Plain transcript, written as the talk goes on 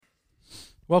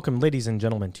Welcome, ladies and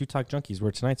gentlemen, to Talk Junkies, where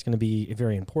tonight's going to be a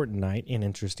very important night and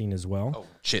interesting as well. Oh,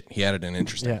 shit. He added an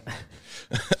interesting. Yeah.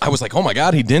 I was like, oh, my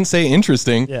God, he didn't say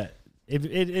interesting. Yeah.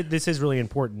 This is really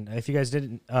important. If you guys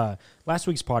didn't, last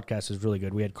week's podcast was really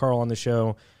good. We had Carl on the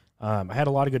show. I had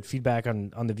a lot of good feedback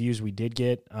on the views we did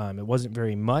get. It wasn't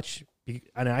very much,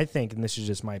 and I think, and this is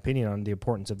just my opinion on the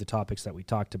importance of the topics that we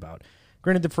talked about.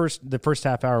 Granted, the first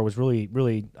half hour was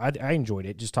really I enjoyed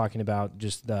it, just talking about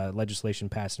just the legislation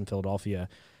passed in Philadelphia.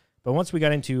 But once we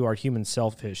got into our human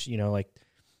selfish,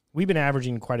 we've been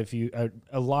averaging quite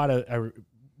a lot of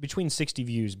between 60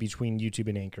 views between YouTube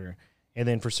and Anchor. And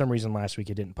then for some reason last week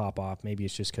it didn't pop off. Maybe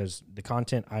it's just because the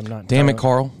content. Damn it,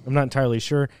 Carl. I'm not entirely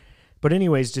sure. But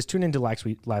anyways, just tune into last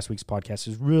week's podcast. It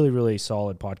was really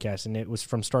solid podcast, and it was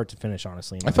from start to finish,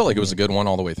 honestly. I felt like it was a good one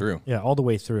all the way through. Yeah, all the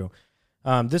way through.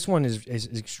 This one is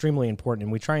extremely important,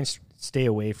 and we try and stay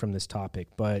away from this topic,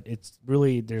 but it's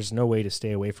really, there's no way to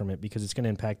stay away from it because it's going to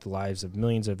impact the lives of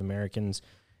millions of Americans,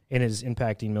 and it is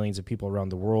impacting millions of people around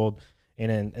the world,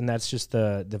 and that's just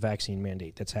the vaccine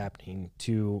mandate that's happening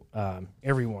to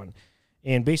everyone.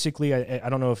 And basically, I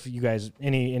don't know if you guys,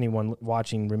 anyone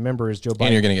watching remembers Joe Biden.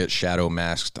 And you're going to get shadow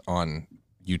masked on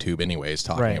YouTube anyways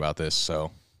talking about this,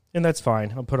 so... And that's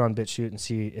fine. I'll put on BitChute and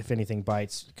see if anything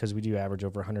bites, because we do average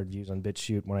over 100 views on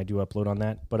BitChute when I do upload on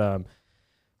that. But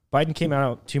Biden came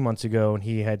out 2 months ago, and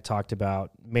he had talked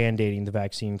about mandating the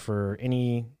vaccine for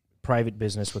any private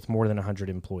business with more than 100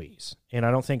 employees. And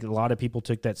I don't think a lot of people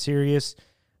took that serious,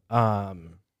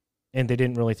 and they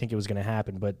didn't really think it was going to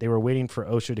happen. But they were waiting for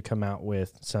OSHA to come out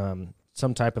with some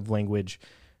type of language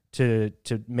to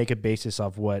make a basis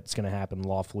of what's going to happen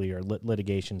lawfully or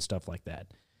litigation, stuff like that.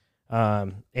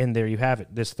 And there you have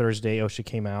it. This Thursday, OSHA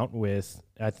came out with,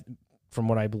 from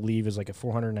what I believe is like a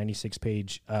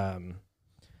 496-page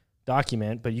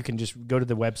document, but you can just go to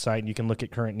the website and you can look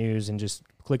at current news and just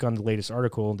click on the latest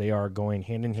article. They are going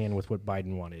hand in hand with what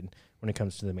Biden wanted when it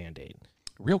comes to the mandate.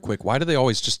 Real quick, why do they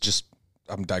always just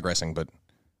I'm digressing, but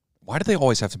why do they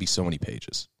always have to be so many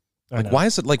pages? Why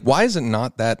is it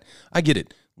not that? I get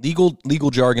it.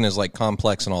 Legal jargon is like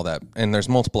complex and all that, and there's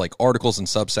multiple like articles and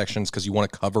subsections because you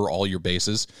want to cover all your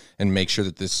bases and make sure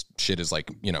that this shit is like,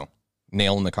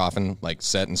 nail in the coffin, like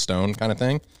set in stone kind of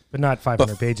thing. But not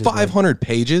 500 pages. 500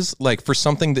 pages, like for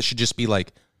something that should just be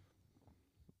like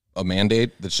a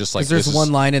mandate that's just like... There's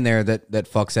one line in there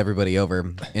that fucks everybody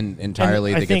over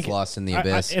entirely that gets lost in the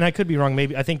abyss. And I could be wrong.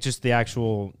 Maybe I think just the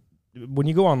actual... When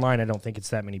you go online, I don't think it's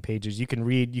that many pages. You can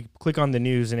read, you click on the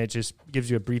news, and it just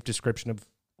gives you a brief description of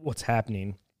what's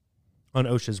happening on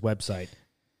OSHA's website.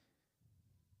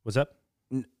 What's up?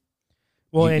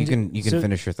 Well, you can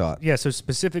finish your thought. Yeah, so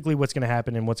specifically what's going to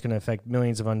happen and what's going to affect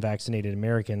millions of unvaccinated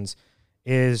Americans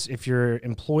is if you're with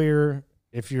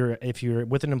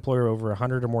an employer over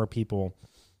 100 or more people,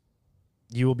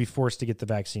 you will be forced to get the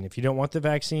vaccine. If you don't want the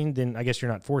vaccine, then I guess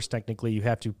you're not forced technically. You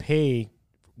have to pay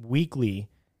weekly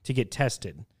to get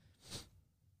tested.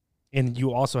 And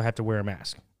you also have to wear a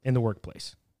mask in the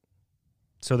workplace.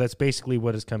 So that's basically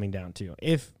what it's coming down to.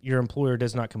 If your employer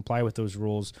does not comply with those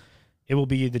rules, it will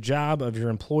be the job of your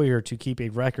employer to keep a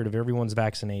record of everyone's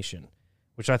vaccination,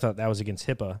 which I thought that was against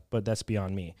HIPAA, but that's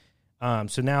beyond me.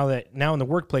 So now in the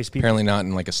workplace, people... Apparently not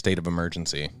in like a state of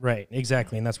emergency. Right,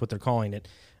 exactly, and that's what they're calling it.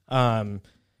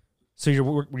 So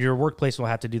your workplace will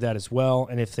have to do that as well,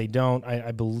 and if they don't,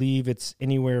 I believe it's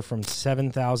anywhere from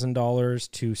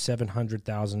 $7,000 to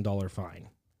 $700,000 fine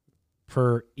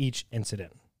per each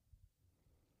incident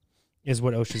is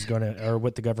what OSHA's or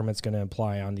what the government's going to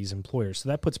apply on these employers. So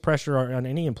that puts pressure on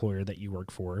any employer that you work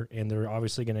for, and they're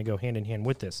obviously going to go hand in hand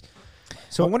with this.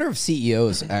 So I wonder if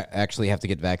CEOs actually have to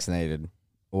get vaccinated,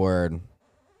 or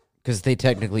because they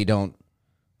technically don't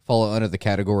fall under the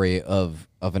category of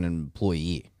an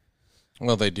employee.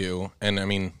 Well, they do. And I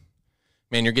mean,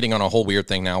 man, you're getting on a whole weird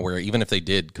thing now where even if they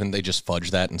did, couldn't they just fudge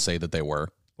that and say that they were?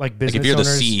 Like business if you're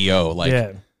owners, the CEO,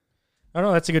 yeah. I don't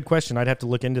know. That's a good question. I'd have to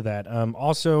look into that.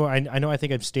 Also, I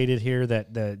think I've stated here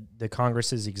that the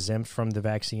Congress is exempt from the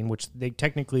vaccine, which they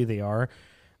are.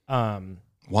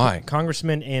 Why?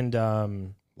 Congressmen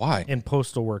and why? And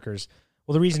postal workers.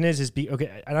 Well, the reason is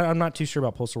okay. I'm not too sure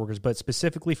about postal workers, but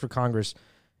specifically for Congress,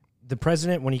 the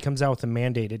president, when he comes out with a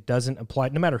mandate, it doesn't apply.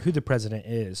 No matter who the president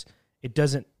is, it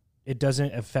doesn't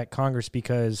affect Congress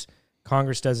because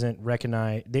Congress doesn't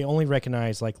recognize. They only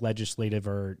recognize like legislative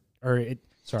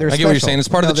Sorry, I get what you're saying. It's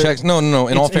part of the checks. No.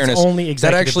 In all fairness, only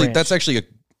that's actually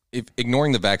if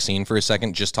ignoring the vaccine for a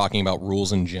second, just talking about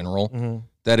rules in general,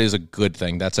 that is a good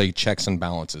thing. That's a checks and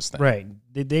balances thing. Right.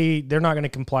 They're not going to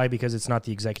comply because it's not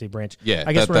the executive branch. Yeah,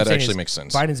 I guess that actually makes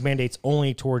sense. Biden's mandate's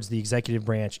only towards the executive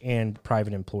branch and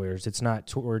private employers. It's not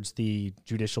towards the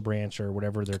judicial branch or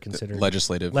whatever they're considered.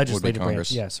 Legislative would be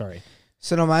Congress. branch. Yeah, sorry.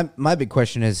 So no, my big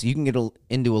question is, you can get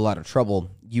into a lot of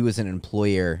trouble, you as an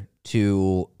employer,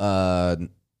 to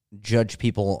judge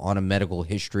people on a medical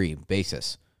history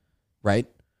basis, right?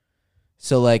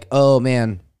 So like, oh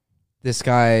man, this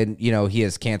guy, he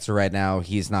has cancer right now.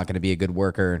 He's not going to be a good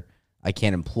worker. I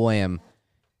can't employ him.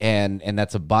 And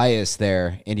that's a bias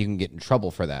there, and you can get in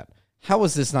trouble for that. How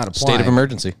is this not applied? State of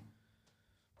emergency.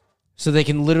 So they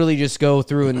can literally just go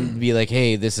through and be like,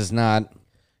 hey, this is not...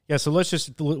 Yeah, so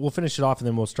we'll finish it off, and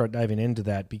then we'll start diving into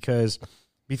that, because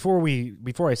before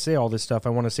I say all this stuff, I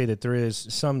want to say that there is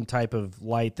some type of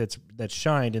light that's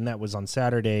shined, and that was on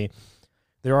Saturday.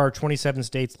 There are 27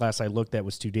 states, last I looked, that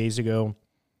was 2 days ago,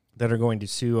 that are going to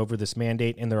sue over this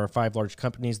mandate, and there are 5 large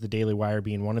companies, the Daily Wire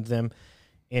being one of them.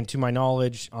 And to my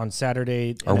knowledge, on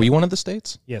Saturday... Are we one of the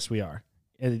states? Yes, we are.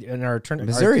 And our attorney...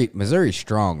 Missouri's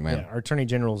strong, man. Yeah, our attorney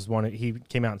general is one. He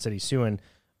came out and said he's suing,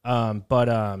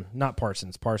 but not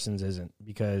Parsons. Parsons isn't,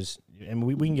 because... And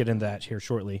we can get into that here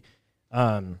shortly.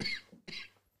 The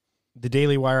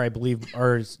Daily Wire, I believe,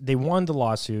 they won the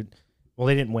lawsuit. Well,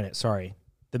 they didn't win it, sorry.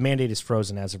 The mandate is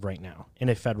frozen as of right now in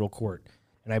a federal court.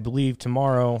 And I believe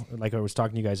tomorrow, like I was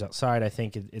talking to you guys outside, I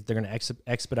think they're going to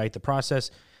expedite the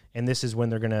process. And this is when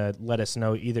they're going to let us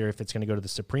know either if it's going to go to the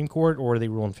Supreme Court or they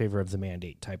rule in favor of the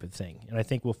mandate type of thing. And I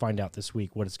think we'll find out this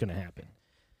week what is going to happen.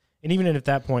 And even at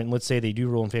that point, let's say they do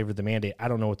rule in favor of the mandate, I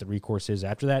don't know what the recourse is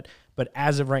after that. But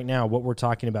as of right now, what we're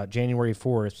talking about, January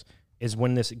 4th, is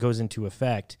when this goes into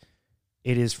effect.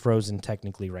 It is frozen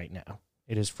technically right now.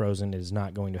 It is frozen. It is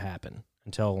not going to happen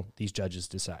until these judges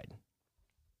decide.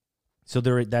 So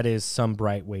that is some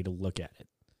bright way to look at it.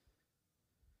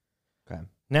 Okay.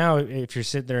 Now, if you're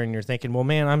sitting there and you're thinking, well,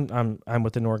 man, I'm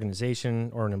with an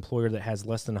organization or an employer that has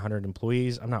less than 100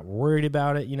 employees. I'm not worried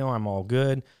about it. I'm all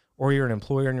good. Or you're an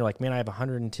employer and you're like, man, I have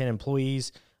 110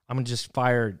 employees. I'm going to just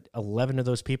fire 11 of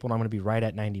those people and I'm going to be right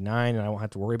at 99 and I won't have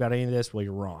to worry about any of this. Well,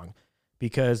 you're wrong,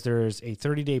 because there's a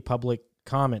 30-day public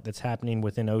comment that's happening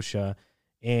within OSHA.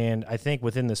 And I think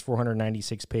within this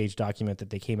 496-page document that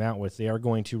they came out with, they are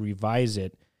going to revise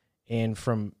it. And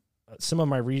from some of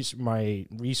my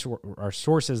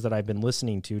sources that I've been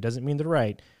listening to, doesn't mean they're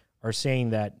right, are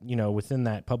saying that, within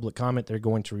that public comment, they're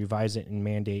going to revise it and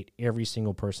mandate every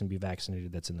single person be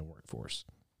vaccinated that's in the workforce.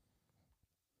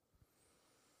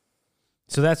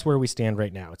 So that's where we stand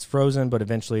right now. It's frozen, but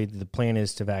eventually the plan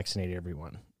is to vaccinate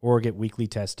everyone or get weekly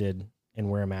tested and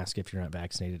wear a mask if you're not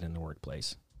vaccinated in the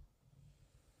workplace.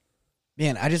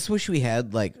 Man, I just wish we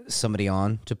had somebody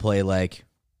on to play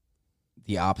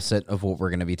the opposite of what we're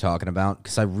going to be talking about,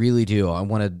 because I really do. I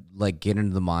want to get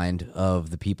into the mind of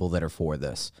the people that are for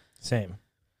this. Same.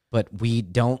 But we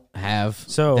don't have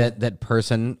that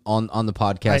person on the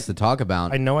podcast to talk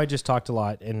about. I know I just talked a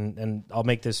lot, and I'll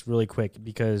make this really quick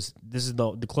because this is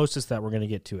the closest that we're going to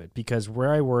get to it. Because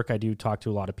where I work, I do talk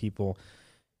to a lot of people,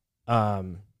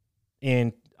 and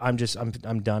I'm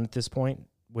done at this point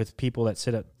with people that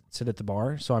sit at the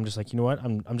bar. So I'm just like, you know what?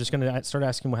 I'm just going to start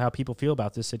asking how people feel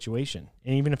about this situation,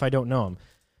 and even if I don't know them.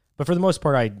 But for the most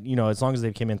part, as long as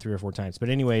they came in 3 or 4 times. But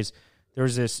anyways.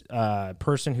 There's this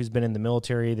person who's been in the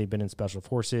military. They've been in special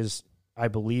forces. I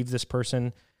believe this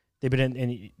person. They've been in,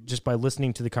 and just by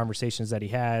listening to the conversations that he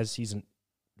has, he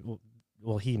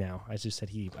now. I just said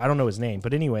he. I don't know his name.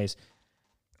 But anyways,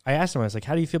 I asked him, I was like,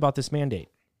 how do you feel about this mandate?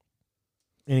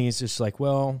 And he's just like,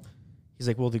 well,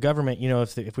 the government,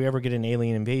 if we ever get an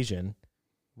alien invasion,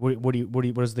 what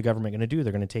is the government going to do?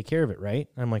 They're going to take care of it, right?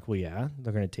 And I'm like, well, yeah,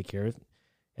 they're going to take care of it.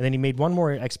 And then he made one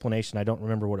more explanation. I don't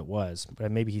remember what it was,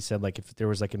 but maybe he said if there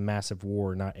was a massive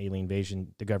war, not alien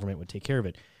invasion, the government would take care of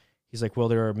it. He's like, well,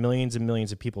 there are millions and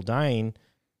millions of people dying.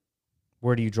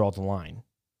 Where do you draw the line?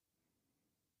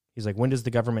 He's like, when does the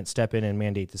government step in and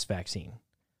mandate this vaccine?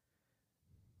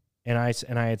 And I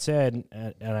had said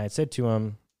to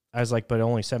him, I was like, but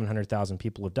only 700,000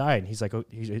 people have died. And he's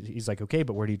like, okay,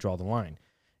 but where do you draw the line?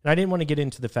 And I didn't want to get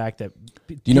into the fact that.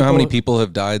 Do you know how many people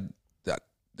have died?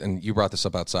 And you brought this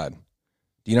up outside.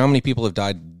 Do you know how many people have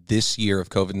died this year of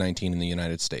COVID-19 in the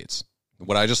United States?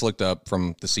 What I just looked up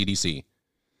from the CDC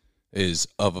is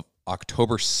of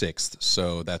October 6th.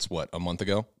 So that's what, a month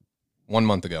ago? 1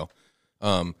 month ago.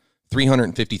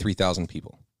 353,000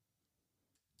 people.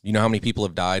 You know how many people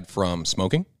have died from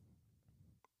smoking?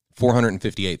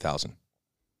 458,000.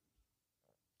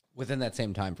 Within that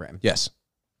same time frame. Yes.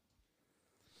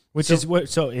 Which is what?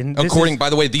 So in this According, is, by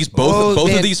the way, these Oh, both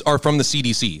man. of these are from the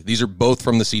CDC. These are both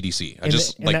from the CDC.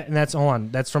 and that's hold on.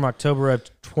 That's from October of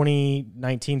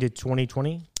 2019 to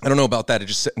 2020. I don't know about that. It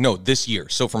just said, no, this year.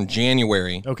 So from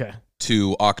January Okay.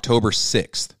 to October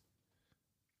 6th,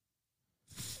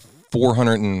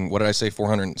 400 and what did I say?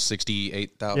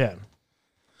 468,000. Yeah.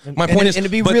 My point is, and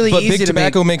it'd be but, really but easy big to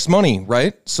tobacco makes money,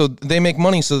 right? So they make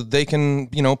money so they can,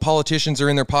 politicians are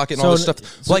in their pocket and all this So-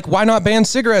 stuff. Like, why not ban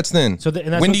cigarettes then? So and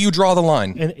that's when what- do you draw the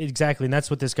line? And exactly, and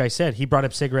that's what this guy said. He brought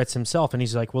up cigarettes himself, and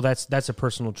he's like, "Well, that's a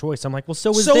personal choice." I'm like, "Well,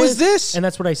 so is this. And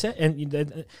that's what I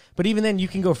said. But even then, you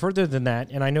can go further than that.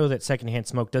 And I know that secondhand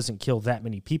smoke doesn't kill that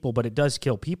many people, but it does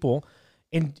kill people.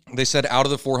 And They said out of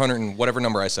the 400 and whatever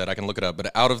number I said, I can look it up, but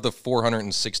out of the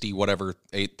 460 whatever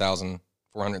 8,000,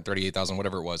 438,000,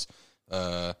 whatever it was,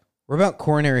 What about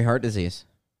coronary heart disease?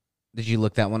 Did you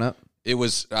look that one up? it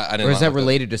was I didn't. Or is know that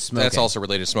related to smoking? That's also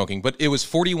related to smoking, but it was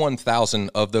 41,000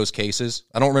 of those cases.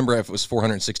 I don't remember if it was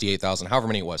 468,000, however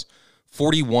many it was.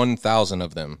 41,000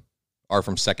 of them are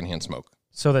from secondhand smoke.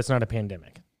 so that's not a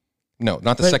pandemic. No,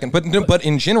 not the second, but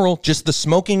in general, just the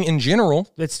smoking in general.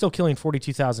 It's still killing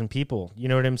 42,000 people. You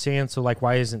know what I'm saying? So like,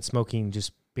 why isn't smoking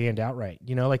just banned outright?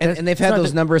 You know, like, And they've had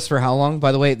those numbers for how long?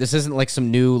 By the way, this isn't like some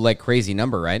new like crazy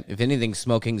number, right? If anything,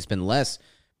 smoking's been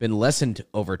lessened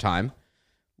over time.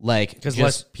 Like because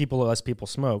just, less people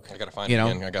smoke. I gotta find you it know,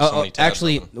 again. I got so many tabs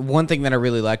actually, open. one thing that I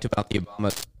really liked about the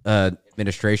Obama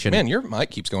administration, Man, your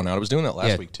mic keeps going out. I was doing that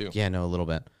last week too. Yeah, no, a little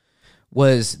bit.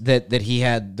 Was that he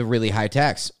had the really high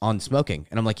tax on smoking,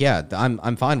 and I'm like, yeah,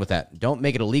 I'm fine with that. Don't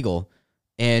make it illegal.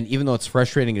 And even though it's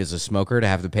frustrating as a smoker to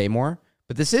have to pay more,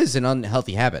 but this is an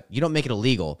unhealthy habit. You don't make it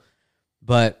illegal,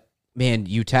 but man,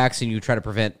 you tax and you try to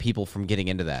prevent people from getting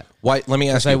into that. Why? Let me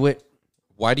ask I you. would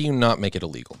Why do you not make it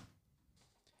illegal?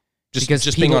 Because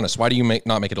Just being people- honest. Why do you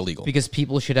not make it illegal? because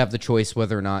people should have the choice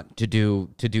whether or not to do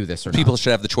this or People not.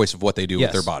 should have the choice of what they do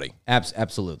with their body.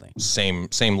 Absolutely. Same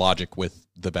logic with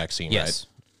the vaccine, right?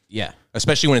 Yeah.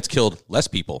 Especially when it's killed less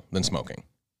people than smoking.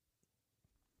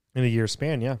 In a year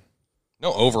span, yeah.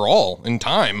 No, overall in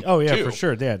time. Oh yeah, too. for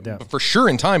sure. Yeah. For sure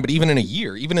in time, but even in a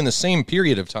year, even in the same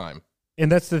period of time.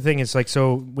 And that's the thing. It's like,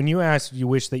 so when you asked, you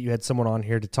wish that you had someone on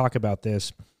here to talk about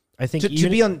this. I think To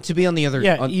be on the other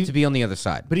to be on the other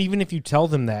side. But even if you tell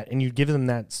them that and you give them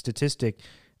that statistic,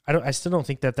 I still don't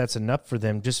think that that's enough for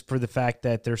them. Just for the fact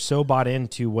that they're so bought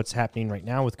into what's happening right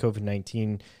now with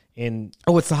COVID-19. And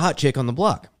Oh, it's the hot chick on the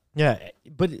block. yeah,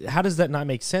 but how does that not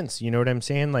make sense? You know what I'm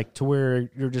saying? Like, to where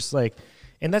you're just like,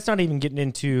 and that's not even getting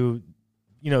into,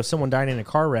 someone dying in a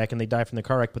car wreck and they die from the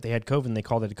car wreck, but they had COVID and they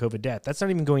called it a COVID death. That's not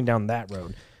even going down that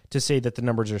road to say that the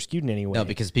numbers are skewed in any way. No,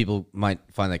 because people might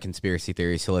find that conspiracy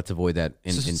theory, so let's avoid that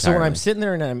entirely. So when I'm sitting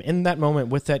there and I'm in that moment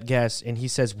with that guest and he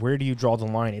says, "Where do you draw the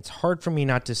line?" It's hard for me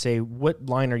not to say, what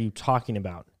line are you talking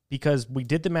about? Because we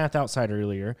did the math outside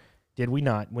earlier, did we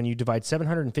not? When you divide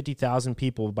 750,000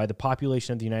 people by the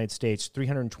population of the United States,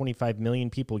 325 million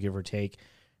people, give or take,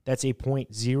 that's a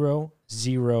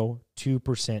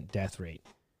 0.002% death rate.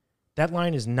 That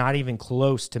line is not even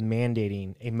close to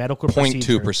mandating a medical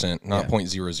procedure. 0.2%, not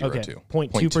 0.002. Okay,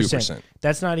 0.2%.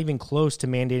 That's not even close to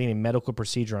mandating a medical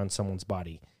procedure on someone's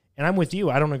body. And I'm with you.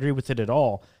 I don't agree with it at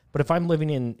all. But if I'm living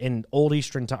in old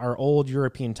Eastern or old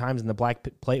European times and the Black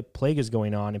Plague is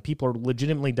going on and people are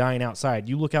legitimately dying outside,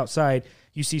 you look outside,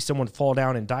 you see someone fall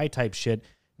down and die type shit,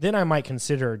 then I might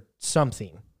consider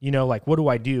something. Like, what do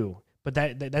I do? But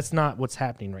that's not what's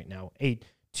happening right now.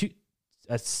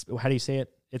 How do you say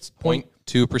it? It's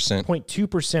 0.2%.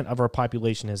 0.2% of our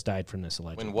population has died from this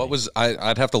allegedly. When what was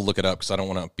I'd have to look it up because I don't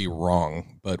want to be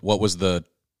wrong. But what was the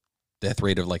death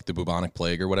rate of like the bubonic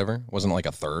plague or whatever? Wasn't it like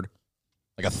a third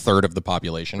of the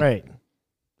population, right?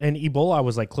 And Ebola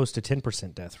was like close to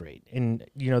 10% death rate, and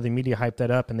the media hyped that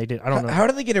up, and they did. I don't know How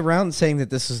do they get around saying that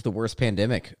this is the worst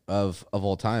pandemic of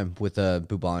all time with a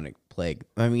bubonic plague?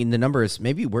 I mean, the numbers.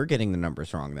 Maybe we're getting the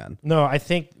numbers wrong then. No, I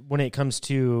think when it comes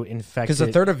to infected, Because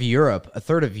a third of Europe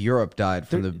died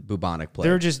from the bubonic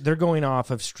plague. they're going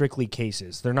off of strictly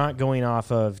cases. They're not going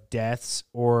off of deaths,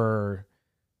 or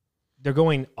they're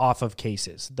going off of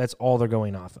cases. That's all they're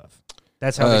going off of.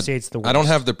 That's how they say it's the worst. I don't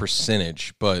have the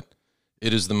percentage, but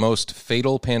it is the most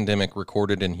fatal pandemic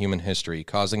recorded in human history,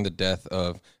 causing the death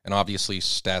of, and obviously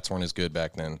stats weren't as good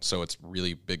back then, so it's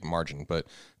really big margin, but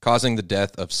causing the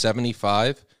death of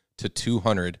 75 to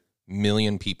 200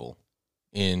 million people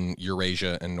in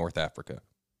Eurasia and North Africa.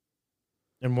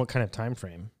 And what kind of time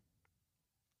frame?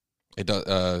 It does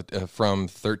from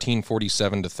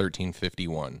 1347 to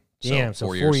 1351. Damn, so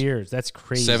 4 years. That's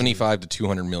crazy. 75 to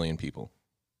 200 million people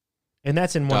and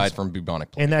that's in died from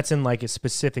bubonic plague. and that's in like a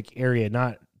specific area,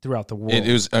 not throughout the world.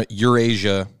 It was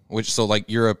Eurasia, which so like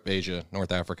Europe, Asia,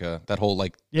 North Africa, that whole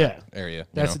like area.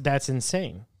 That's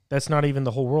insane. That's not even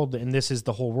the whole world, and this is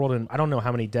the whole world. And I don't know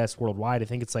how many deaths worldwide. I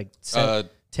think it's like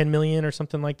 10 million or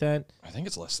something like that. I think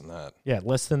it's less than that. Yeah,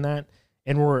 less than that.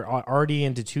 And we're already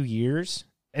into 2 years.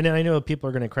 And then I know people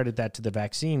are going to credit that to the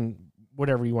vaccine,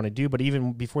 whatever you want to do. But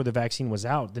even before the vaccine was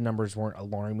out, the numbers weren't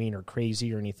alarming or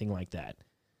crazy or anything like that.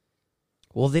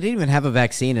 Well, they didn't even have a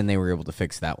vaccine, and they were able to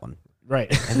fix that one. Right.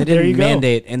 And they didn't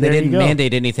mandate, and they didn't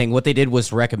mandate anything. What they did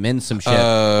was recommend some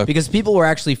shit because people were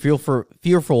actually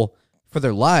fearful for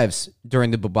their lives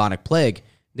during the bubonic plague.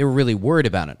 They were really worried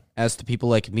about it. As to people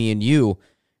like me and you,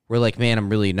 we're like, man, I'm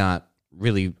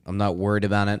not worried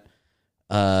about it.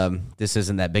 This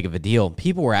isn't that big of a deal.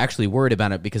 People were actually worried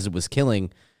about it because it was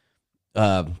killing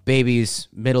babies,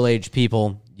 middle-aged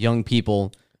people, young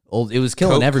people, old. It was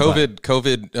killing everybody.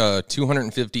 COVID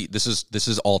 250. This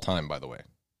is all time, by the way,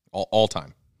 all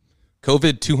time.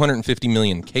 COVID 250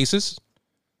 million cases,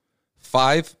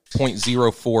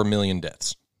 5.04 million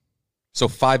deaths. So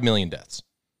 5 million deaths.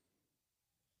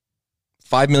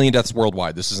 5 million deaths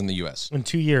worldwide. This is in the U.S. In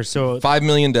 2 years. So 5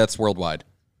 million deaths worldwide.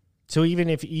 So even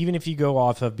if you go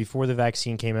off of before the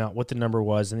vaccine came out, what the number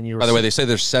was, and then you were... By the way, they say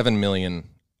there's 7 million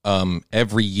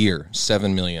every year,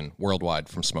 7 million worldwide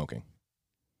from smoking.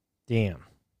 Damn.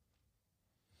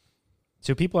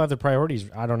 So people have their priorities.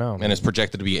 I don't know. And it's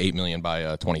projected to be 8 million by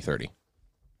 2030.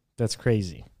 That's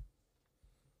crazy.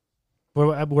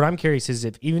 But what I'm curious is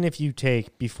even if you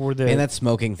take before the... And that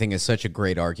smoking thing is such a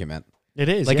great argument. It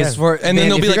is, like, yeah. And then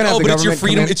they'll be like, oh, but it's your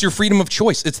freedom. It's your freedom of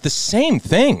choice. It's the same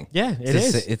thing. Yeah, it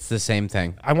is. It's the same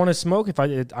thing. I want to smoke if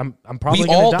I'm probably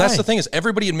going to die. That's the thing is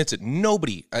everybody admits it.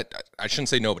 Nobody, I shouldn't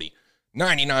say nobody,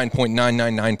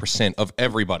 99.999% of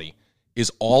everybody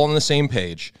is all on the same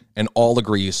page and all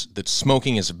agrees that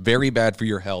smoking is very bad for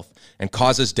your health and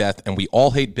causes death, and we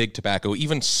all hate big tobacco.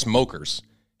 Even smokers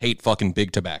hate fucking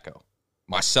big tobacco,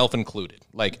 myself included.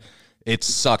 Like, it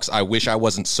sucks. I wish I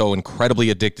wasn't so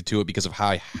incredibly addicted to it because of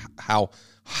how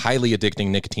highly addicting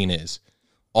nicotine is.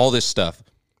 All this stuff.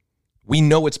 We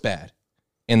know it's bad.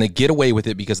 And they get away with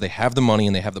it because they have the money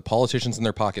and they have the politicians in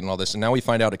their pocket and all this. And now we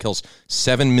find out it kills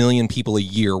 7 million people a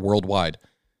year worldwide.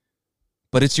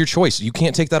 But it's your choice. You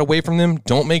can't take that away from them.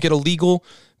 Don't make it illegal.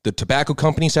 The tobacco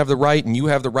companies have the right, and you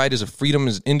have the right as a freedom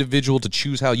as an individual to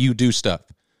choose how you do stuff.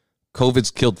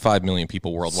 COVID's killed 5 million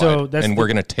people worldwide, and we're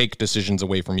going to take decisions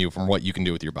away from you from what you can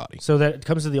do with your body. So that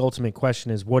comes to the ultimate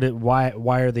question is why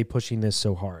are they pushing this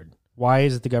so hard? Why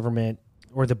is it the government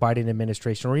or the Biden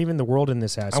administration or even the world in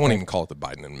this aspect? I wouldn't even call it the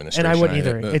Biden administration. And I wouldn't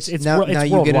either. It's now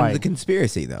you worldwide. get into the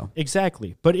conspiracy, though.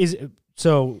 Exactly. But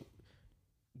so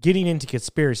getting into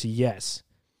conspiracy, yes.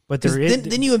 But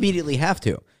then you immediately have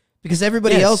to. Because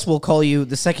everybody else will call you,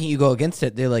 the second you go against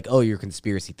it, they're like, oh, you're a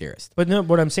conspiracy theorist. But no,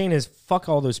 what I'm saying is fuck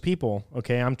all those people,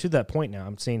 okay? I'm to that point now.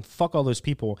 I'm saying fuck all those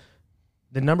people.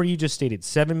 The number you just stated,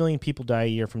 7 million people die a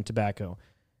year from tobacco.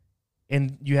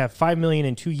 And you have 5 million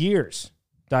in 2 years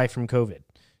die from COVID.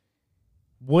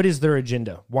 What is their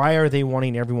agenda? Why are they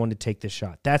wanting everyone to take this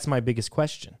shot? That's my biggest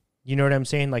question. You know what I'm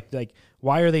saying? Like,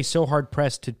 why are they so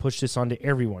hard-pressed to push this onto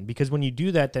everyone? Because when you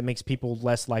do that, that makes people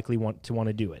less likely want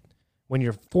to do it. When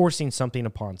you're forcing something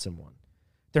upon someone,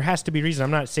 there has to be a reason.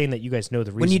 I'm not saying that you guys know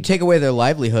the reason. When you take away their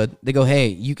livelihood, they go, hey,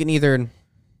 you can either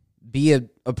be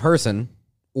a person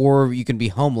or you can be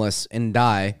homeless and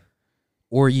die,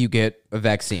 or you get a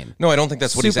vaccine. No, I don't think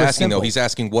that's what he's Super asking, simple. though. He's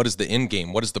asking, what is the end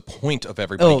game? What is the point of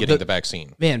everybody getting the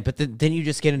vaccine? Man, but then you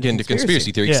just get into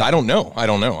conspiracy theory. I don't know. I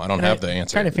don't have the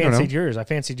answer. Kind of fancied yours. I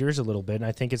fancied yours a little bit, and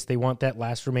I think they want that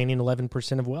last remaining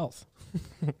 11% of wealth.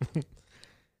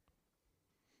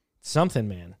 Something,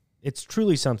 man. It's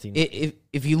truly something.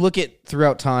 If you look at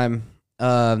throughout time,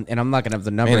 and I'm not gonna have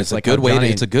the numbers. Man, it's a good way.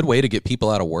 It's a good way to get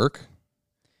people out of work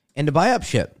and to buy up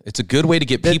shit. It's a good way to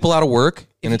get people out of work,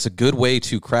 and it's a good way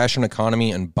to crash an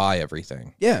economy and buy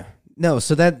everything. Yeah. No.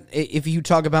 So that if you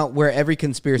talk about where every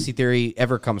conspiracy theory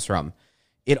ever comes from,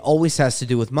 it always has to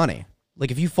do with money.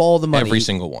 Like if you follow the money, every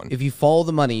single one. If you follow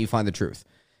the money, you find the truth.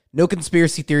 No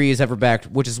conspiracy theory is ever backed,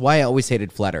 which is why I always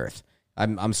hated flat Earth.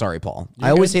 I'm sorry, Paul.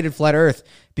 I always hated flat Earth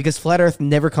because flat Earth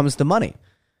never comes to money.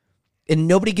 And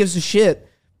nobody gives a shit.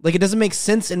 Like, it doesn't make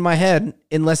sense in my head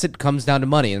unless it comes down to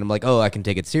money. And I'm like, oh, I can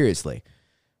take it seriously.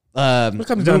 It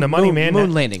comes down to money, man.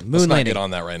 Moon landing. Let's not get on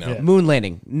that right now. Yeah. Moon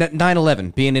landing.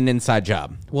 9/11 being an inside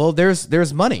job. Well,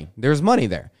 there's money. There's money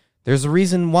there. There's a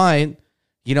reason why,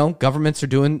 governments are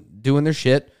doing their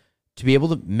shit to be able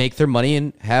to make their money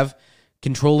and have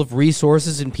control of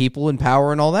resources and people and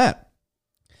power and all that.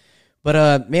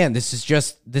 But man, this is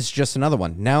just another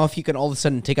one. Now, if you can all of a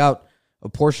sudden take out a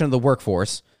portion of the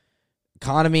workforce,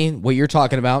 economy, what you're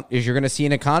talking about is you're going to see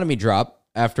an economy drop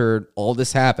after all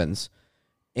this happens.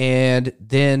 And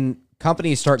then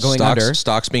companies start going under.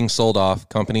 Stocks being sold off,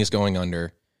 companies going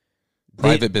under,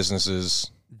 private businesses.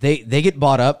 They get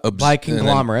bought up by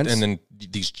conglomerates. And then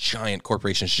these giant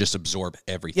corporations just absorb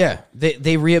everything. Yeah,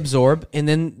 they reabsorb, and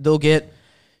then they'll get,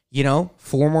 4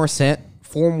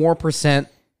 more percent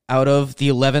out of the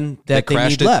 11 that they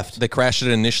need left. They crashed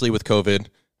it initially with COVID,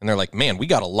 and they're like, man, we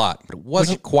got a lot, but it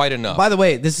wasn't quite enough. By the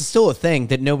way, this is still a thing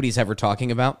that nobody's ever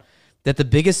talking about, that the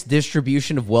biggest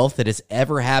distribution of wealth that has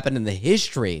ever happened in the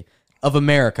history of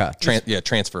America.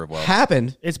 Transfer of wealth.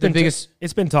 Happened. It's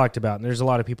been talked about, and there's a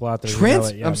lot of people out there who know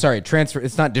it. Yeah. I'm sorry, transfer.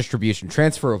 It's not distribution.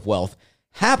 Transfer of wealth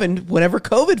happened whenever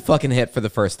COVID fucking hit for the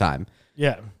first time.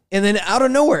 Yeah. And then out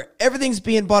of nowhere, everything's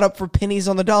being bought up for pennies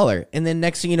on the dollar. And then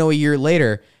next thing you know, a year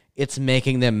later, it's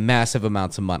making them massive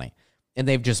amounts of money. And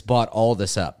they've just bought all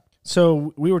this up.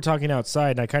 So we were talking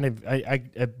outside, and I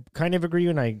kind of agree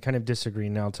and I kind of disagree,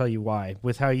 and I'll tell you why.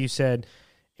 With how you said,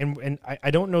 and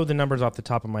I don't know the numbers off the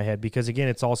top of my head because, again,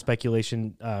 it's all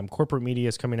speculation. Corporate media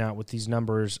is coming out with these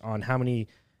numbers on how many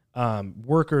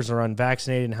workers are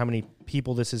unvaccinated and how many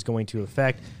people this is going to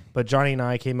affect. But Johnny and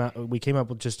I came up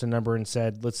with just a number and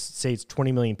said, let's say it's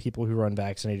 20 million people who are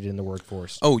unvaccinated in the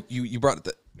workforce. Oh, you brought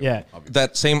that. Yeah.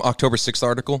 That same October 6th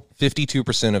article,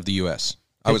 52% of the U.S.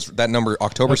 That number,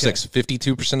 October 6th,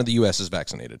 52% of the U.S. is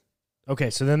vaccinated. Okay,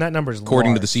 so then that number is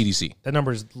according large. to the CDC. That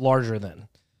number is larger then.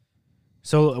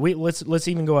 So let's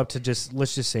even go up to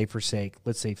let's just say for sake,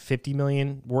 let's say 50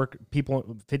 million people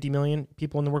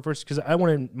in the workforce, because I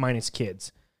want to minus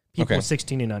kids, people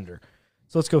 16 and under.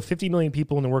 So let's go 50 million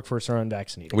people in the workforce are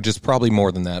unvaccinated. Which is probably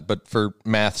more than that, but for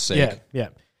math's sake. Yeah.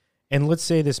 And let's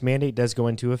say this mandate does go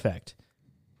into effect.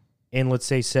 And let's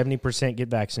say 70% get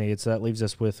vaccinated. So that leaves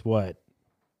us with what?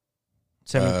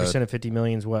 70% of 50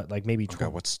 million is what? Like maybe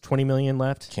 20 million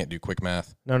left? Can't do quick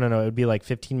math. No. It would be like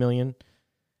 15 million.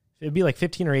 It'd be like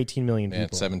 15 or 18 million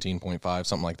people. 17.5,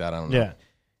 something like that. I don't know. Yeah.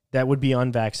 That would be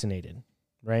unvaccinated,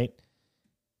 right?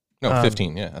 No,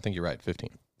 15. Yeah, I think you're right. 15.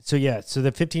 So, so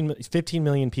the 15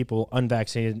 million people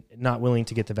unvaccinated, not willing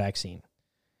to get the vaccine.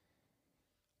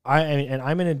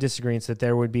 I'm in a disagreement that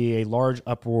there would be a large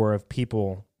uproar of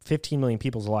people. 15 million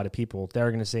people is a lot of people. They're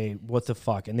going to say, what the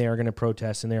fuck? And they are going to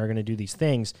protest and they are going to do these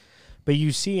things. But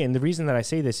you see, and the reason that I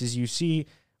say this is you see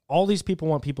all these people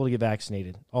want people to get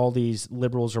vaccinated. All these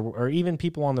liberals or even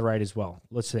people on the right as well,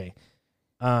 let's say.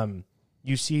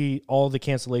 You see all the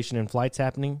cancellation in flights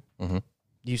happening. Mm-hmm.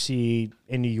 You see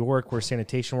in New York where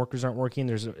sanitation workers aren't working.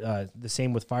 There's the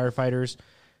same with firefighters.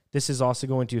 This is also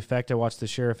going to affect. I watched the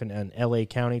sheriff in L.A.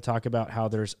 County talk about how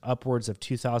there's upwards of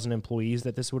 2,000 employees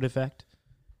that this would affect.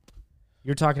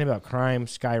 You're talking about crime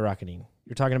skyrocketing.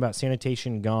 You're talking about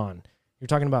sanitation gone. You're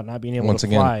talking about not being able to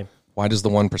fly. Why does the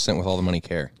 1% with all the money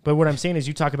care? But what I'm saying is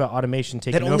you talk about automation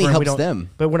taking over. That only helps them.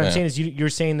 But what I'm saying is you're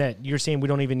saying we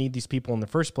don't even need these people in the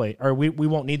first place, or we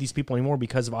won't need these people anymore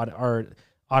because of our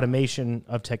automation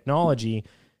of technology.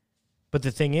 But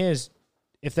the thing is,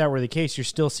 if that were the case, you're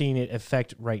still seeing it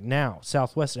affect right now.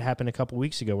 Southwest, it happened a couple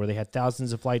weeks ago where they had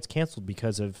thousands of flights canceled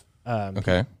because of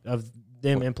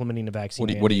them implementing a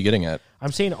vaccine. What are you getting at?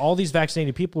 I'm saying all these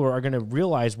vaccinated people are going to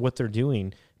realize what they're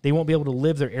doing. They won't be able to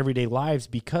live their everyday lives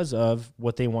because of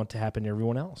what they want to happen to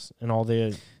everyone else and all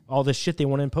the shit they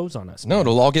want to impose on us. No,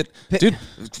 it'll all get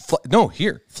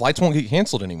flights won't get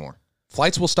canceled anymore.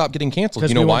 Flights will stop getting canceled.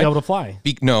 You know why? Be able to fly.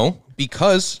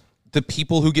 Because the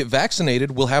people who get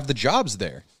vaccinated will have the jobs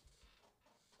there.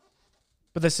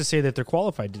 But that's to say that they're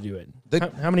qualified to do it.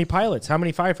 How many pilots? How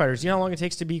many firefighters? You know how long it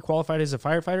takes to be qualified as a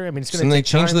firefighter? I mean, it's going to take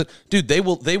time. Dude, they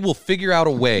will figure out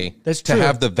a way to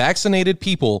have the vaccinated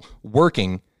people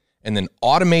working and then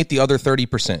automate the other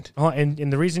 30%. Oh,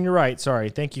 and the reason you're right, sorry,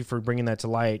 thank you for bringing that to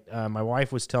light. My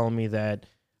wife was telling me that,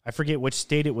 I forget which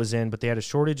state it was in, but they had a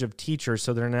shortage of teachers,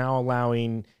 so they're now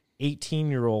allowing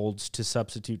 18-year-olds to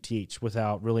substitute teach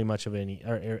without really much of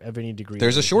any degree.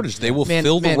 There's a shortage. They will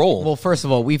fill the role. Well, first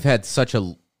of all, we've had such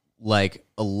a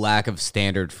lack of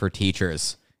standard for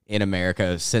teachers in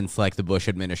America since the Bush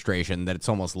administration that it's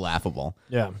almost laughable.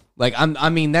 Yeah.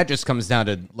 That just comes down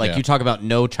to you talk about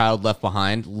No Child Left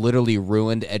Behind, literally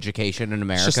ruined education in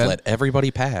America. Just let everybody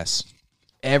pass.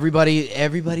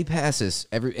 Everybody passes.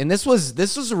 And this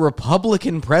was a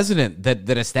Republican president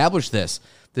that established this.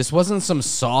 This wasn't some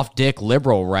soft dick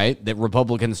liberal, right, that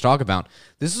Republicans talk about.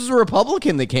 This is a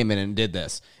Republican that came in and did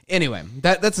this. Anyway,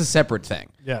 that's a separate thing.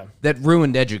 Yeah. That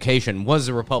ruined education was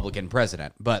a Republican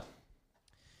president. But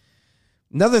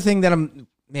another thing that I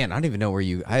don't even know where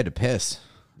I had to piss.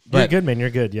 You're good, man. You're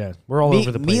good. Yeah. We're all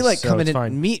over the place.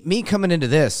 Me coming into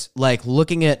this,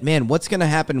 looking at, what's going to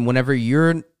happen whenever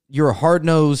you're a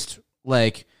hard-nosed,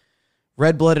 like,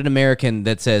 red-blooded American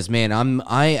that says, man,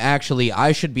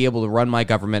 I should be able to run my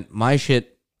government. My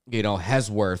shit, has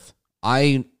worth.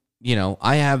 I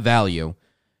have value,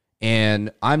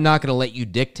 and I'm not going to let you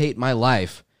dictate my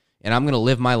life, and I'm going to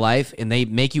live my life, and they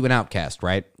make you an outcast,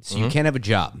 right? So you can't have a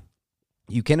job.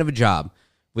 You can't have a job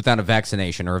without a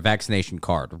vaccination or a vaccination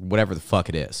card or whatever the fuck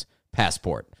it is.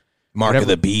 Passport. Mark of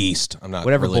the beast. I'm not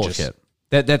whatever religious.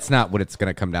 Bullshit. That's not what it's going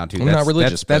to come down to. I'm not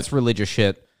religious. That's religious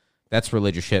shit. That's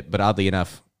religious shit. But oddly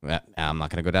enough, I'm not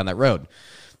going to go down that road.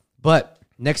 But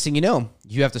next thing you know,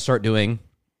 you have to start doing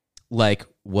like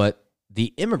what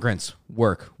the immigrants'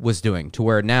 work was doing, to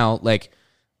where now, like,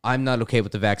 I'm not okay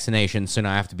with the vaccination, so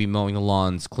now I have to be mowing the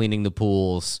lawns, cleaning the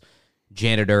pools,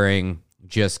 janitoring,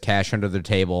 just cash under the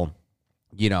table,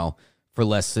 for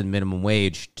less than minimum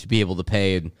wage to be able to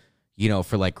pay,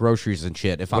 for like groceries and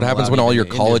shit. What happens when all your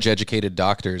college-educated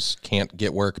doctors can't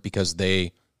get work because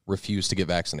they refuse to get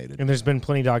vaccinated? And there's been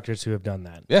plenty of doctors who have done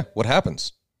that. Yeah, what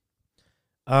happens?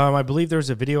 I believe there was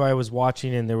a video I was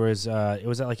watching, and there was it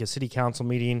was at like a city council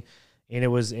meeting, and it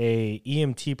was a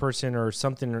EMT person or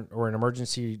something, or an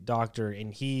emergency doctor,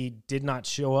 and he did not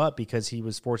show up because he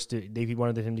was forced to. They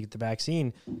wanted him to get the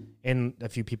vaccine, and a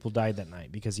few people died that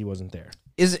night because he wasn't there.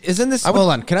 Isn't this? Hold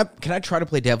on. Can I try to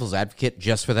play devil's advocate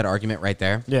just for that argument right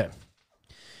there? Yeah.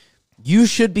 You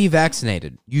should be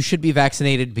vaccinated. You should be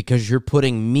vaccinated because you're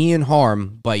putting me in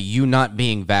harm by you not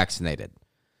being vaccinated.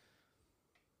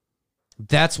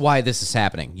 That's why this is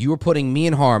happening. You are putting me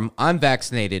in harm. I'm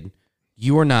vaccinated.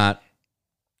 You are not.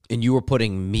 And you are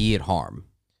putting me at harm.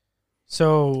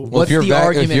 So what's the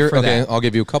argument for that? I'll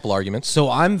give you a couple arguments. So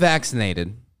I'm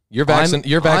vaccinated. You're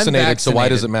vaccinated, so why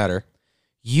does it matter?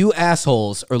 You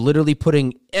assholes are literally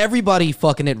putting everybody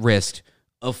fucking at risk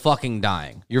of fucking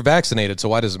dying. You're vaccinated, so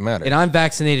why does it matter? And I'm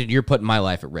vaccinated, you're putting my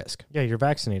life at risk. Yeah, you're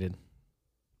vaccinated.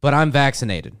 But I'm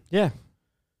vaccinated. Yeah.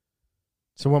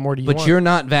 So what more do you want? But you're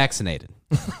not vaccinated.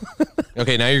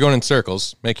 Okay, now you're going in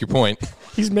circles. Make your point.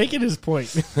 He's making his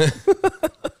point.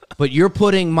 But you're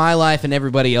putting my life and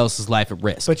everybody else's life at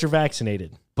risk. But you're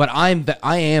vaccinated. But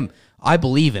I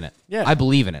believe in it. Yeah. I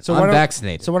believe in it. So I'm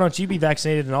vaccinated. So why don't you be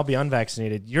vaccinated and I'll be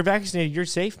unvaccinated? You're vaccinated. You're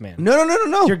safe, man. No.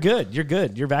 You're good. You're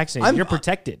good. You're vaccinated. You're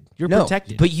protected. You're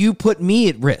protected. But you put me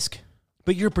at risk.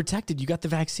 But you're protected. You got the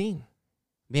vaccine.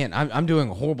 Man, I'm doing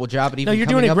a horrible job at even you're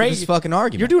coming doing a up great with this fucking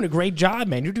argument. You're doing a great job,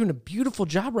 man. You're doing a beautiful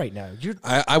job right now.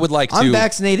 I would like to. I'm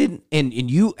vaccinated, and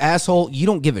you asshole, you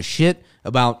don't give a shit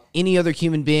about any other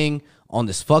human being on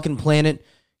this fucking planet.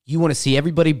 You want to see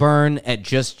everybody burn at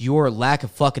just your lack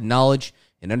of fucking knowledge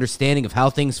and understanding of how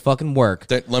things fucking work.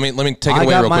 Let me take it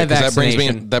away real quick, because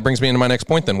that brings me into my next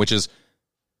point then, which is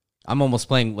I'm almost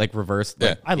playing like reverse.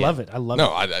 Yeah. I love it. I love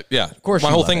it. No, of course.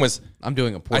 My whole thing was I'm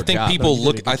doing a poor I think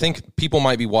job. I think people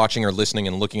might be watching or listening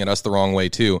and looking at us the wrong way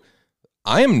too.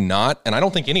 I am not, and I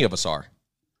don't think any of us are.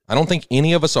 I don't think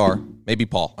any of us are. Maybe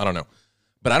Paul. I don't know.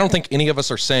 But I don't think any of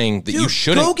us are saying that you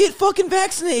shouldn't. Go get fucking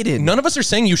vaccinated. None of us are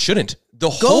saying you shouldn't. The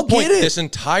whole point,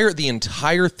 the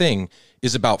entire thing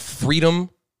is about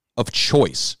freedom of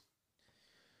choice.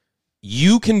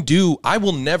 You can do, I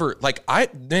will never,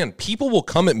 people will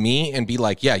come at me and be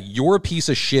like, yeah, you're a piece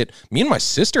of shit. Me and my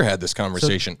sister had this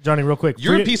conversation. So, Johnny, real quick.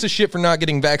 You're a piece of shit for not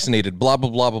getting vaccinated, blah,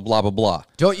 blah, blah, blah, blah, blah, blah.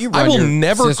 Don't you run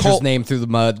your sister's name through the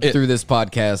mud through this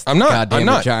podcast. I'm not. God damn I'm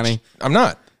not. It, Johnny. I'm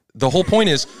not. The whole point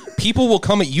is people will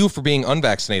come at you for being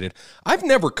unvaccinated. I've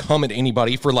never come at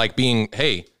anybody for being,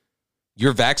 hey,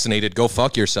 you're vaccinated, go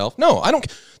fuck yourself. No, I don't.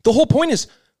 The whole point is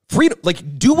freedom.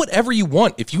 Do whatever you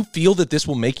want. If you feel that this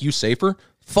will make you safer,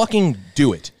 fucking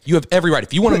do it. You have every right.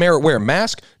 If you want to wear a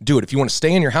mask, do it. If you want to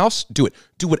stay in your house, do it.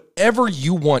 Do whatever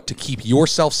you want to keep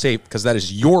yourself safe, because that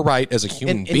is your right as a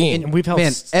human being. And we've held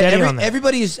steady on that.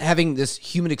 Everybody is having this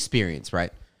human experience,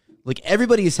 right?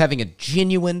 Everybody is having a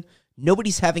genuine.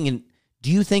 Nobody's having an. Do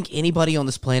you think anybody on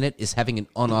this planet is having an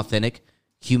unauthentic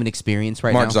human experience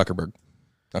right now? Mark Zuckerberg.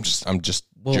 I'm just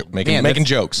making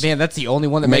jokes. Man, that's the only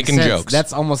one that makes sense. Jokes.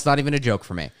 That's almost not even a joke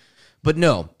for me. But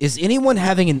no, is anyone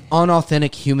having an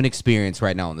unauthentic human experience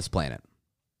right now on this planet?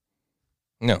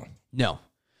 No. No.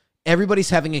 Everybody's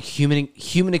having a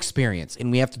human experience,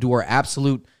 and we have to do our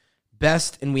absolute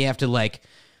best, and we have to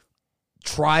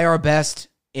try our best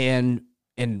and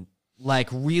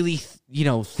really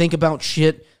think about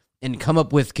shit and come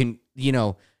up with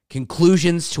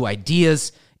conclusions to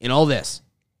ideas and all this.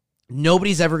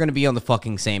 Nobody's ever going to be on the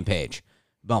fucking same page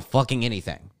about fucking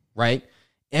anything, right?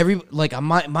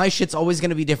 My shit's always going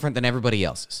to be different than everybody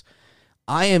else's.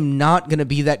 I am not going to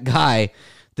be that guy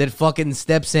that fucking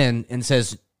steps in and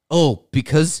says, "Oh,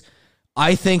 because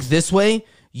I think this way,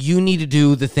 you need to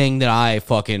do the thing that I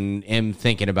fucking am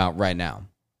thinking about right now."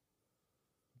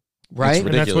 right? It's And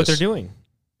that's what ridiculous. they're doing.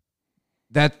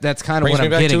 That's kind of Brings what me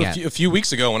I'm back getting to at. a few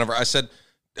weeks ago whenever I said,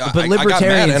 But I got mad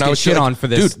libertarians and I get was shit like, on for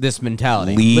this dude, this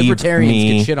mentality. leave Libertarians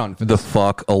me get shit on for the this.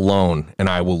 fuck alone, and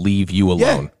I will leave you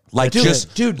alone. Like, dude,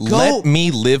 just dude, go- let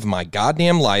me live my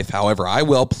goddamn life however I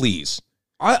will please.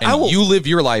 I And will, you live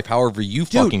your life however you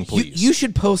dude, fucking please. You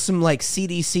should post some like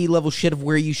CDC level shit of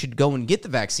where you should go and get the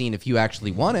vaccine if you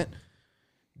actually want it.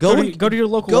 Go to your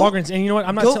local Walgreens, and you know what?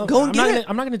 I'm not go- telling, go and I'm get not it.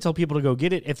 I'm not going to tell people to go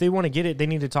get it. If they want to get it, they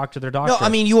need to talk to their doctor. No, I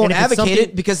mean you won't And if it's advocate something-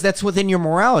 it because that's within your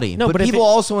morality. No, but but if people it-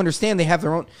 also understand they have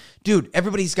their own. Dude,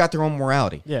 everybody's got their own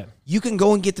morality. Yeah. You can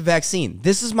go and get the vaccine.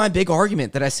 This is my big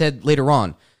argument that I said later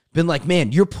on. Been like,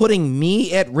 man, you're putting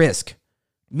me at risk.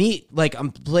 Me, like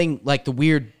I'm playing like the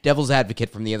weird devil's advocate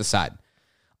from the other side.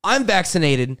 I'm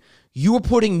vaccinated. You are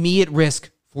putting me at risk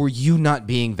for you not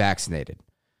being vaccinated.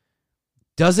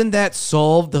 Doesn't that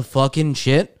solve the fucking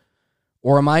shit?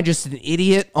 Or am I just an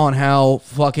idiot on how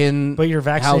fucking But you're how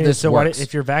vaccinated, this so works?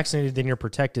 if you're vaccinated, then you're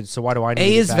protected. So why do I need to A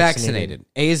get is vaccinated.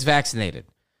 A is vaccinated.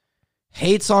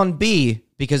 Hates on B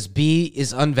because B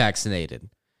is unvaccinated.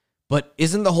 But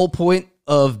isn't the whole point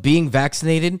of being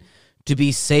vaccinated to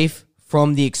be safe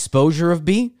from the exposure of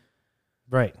B?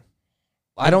 Right.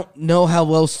 I don't know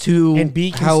how else to And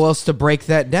B can how else to break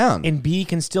that down. And B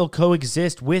can still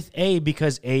coexist with A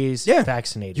because A is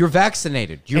vaccinated. You're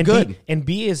vaccinated. You're and good. B, and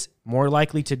B is more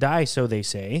likely to die, so they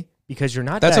say, because you're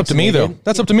not That's up to me, vaccinated. though.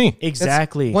 That's up to me.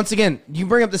 Exactly. Once again, you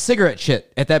bring up the cigarette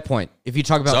shit at that point. If you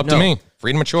talk about It's up no. to me.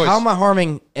 Freedom of choice. How am I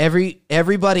harming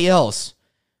everybody else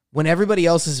when everybody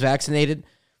else is vaccinated?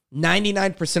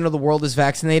 99% of the world is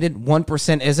vaccinated,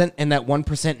 1% isn't, and that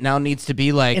 1% now needs to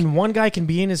be like And one guy can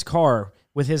be in his car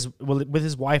with his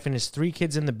wife and his 3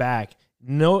 kids in the back.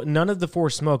 None of the 4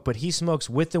 smoke, but he smokes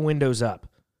with the windows up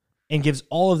and gives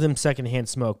all of them secondhand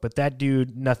smoke. But that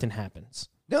dude, nothing happens.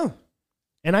 no.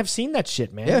 And I've seen that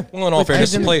shit, man. Yeah. Well, in all With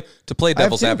fairness, kids to play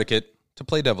devil's too.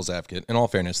 advocate, in all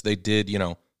fairness, they did,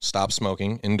 stop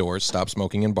smoking indoors, stop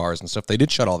smoking in bars and stuff. They did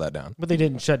shut all that down. But they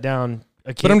didn't shut down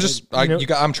a kid. But I'm just, you know,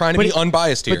 I'm trying to but be it-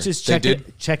 unbiased here. But just They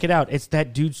check it out. It's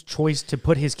that dude's choice to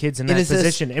put his kids in that is this-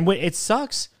 position, and it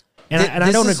sucks. And, Th- I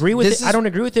this don't is- agree with this it. is- I don't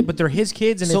agree with it. But they're his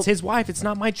kids, and So- it's his wife. It's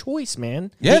not my choice,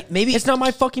 man. Yeah. Maybe It's not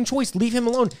my fucking choice. Leave him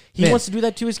alone. He Man. wants to do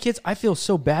that to his kids. I feel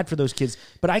so bad for those kids,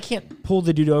 but I can't pull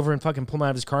the dude over and fucking pull him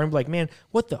out of his car and be like, "Man,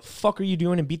 what the fuck are you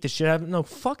doing?" and beat the shit out of him. No,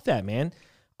 fuck that, man.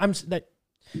 That.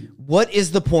 what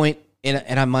is the point?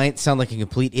 And I might sound like a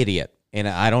complete idiot, and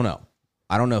I don't know.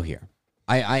 I don't know here.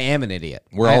 I am an idiot.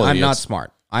 We're all I'm not idiots.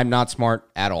 smart. I'm not smart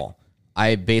at all.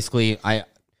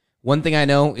 One thing I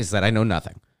know is that I know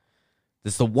nothing.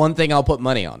 This is the one thing I'll put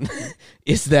money on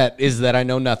is that I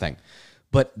know nothing.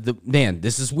 But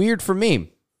this is weird for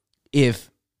me. If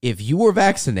you were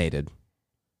vaccinated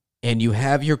and you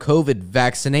have your COVID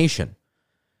vaccination,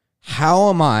 how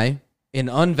am I, an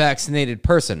unvaccinated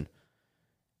person,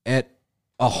 at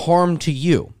a harm to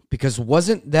you? Because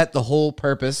wasn't that the whole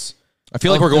purpose? I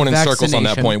feel like of we're going the in circles on that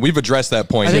vaccination? point. We've addressed that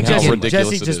point I and think how Jesse-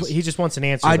 ridiculous Jesse it is. he just wants an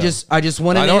answer. I though. just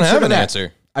want an I don't answer have to an that.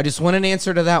 answer. I just want an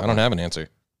answer to that I one. don't have an answer.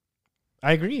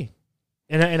 I agree,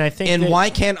 and I think. And that- why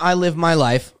can't I live my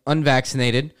life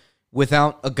unvaccinated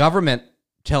without a government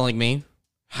telling me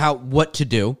what to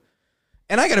do?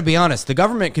 And I got to be honest, the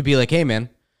government could be like, "Hey man,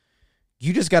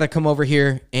 you just got to come over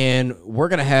here and we're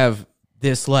going to have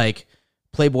this like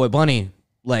Playboy bunny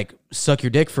like suck your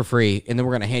dick for free and then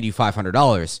we're going to hand you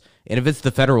 $500." And if it's the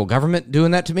federal government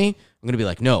doing that to me, I'm going to be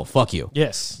like, "No, fuck you."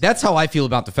 Yes. That's how I feel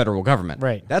about the federal government.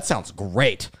 Right. That sounds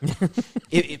great.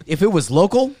 if it was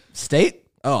local, state,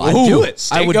 I'd Ooh, do it.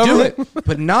 state I would government? do it.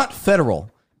 But not federal.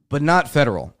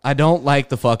 I don't like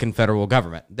the fucking federal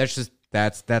government.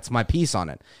 That's my piece on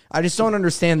it. I just don't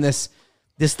understand this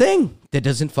thing that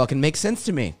doesn't fucking make sense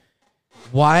to me.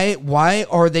 Why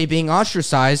are they being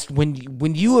ostracized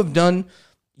when you have done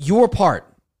your part?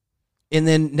 And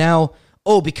then now,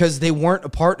 because they weren't a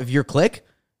part of your clique,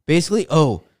 basically,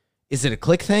 is it a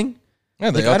clique thing? Yeah,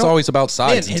 Like, I that's don't- always about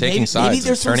sides Man, and and taking maybe sides there's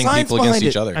and some turning science people against behind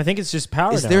each it. other. I think it's just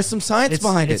power. Is now. there some science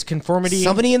behind it? It's conformity.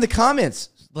 Somebody in the comments,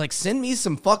 like, send me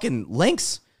some fucking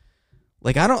links.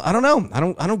 Like, I don't know.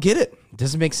 I don't get it. It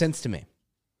doesn't make sense to me.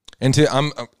 And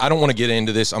I don't want to get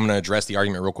into this. I'm going to address the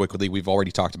argument real quickly. We've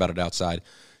already talked about it outside.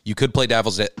 You could play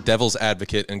devil's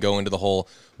advocate and go into the whole,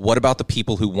 what about the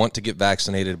people who want to get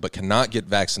vaccinated but cannot get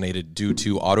vaccinated due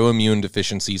to autoimmune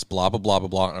deficiencies, blah, blah, blah, blah,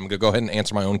 blah. And I'm going to go ahead and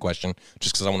answer my own question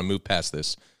just because I want to move past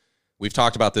this. We've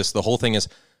talked about this. The whole thing is,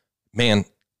 man,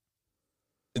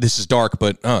 this is dark,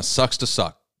 but sucks to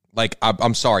suck. Like,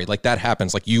 I'm sorry. Like, that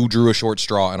happens. Like, you drew a short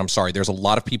straw, and I'm sorry. There's a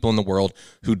lot of people in the world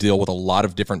who deal with a lot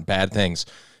of different bad things.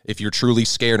 if you're truly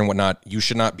scared and whatnot, you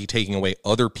should not be taking away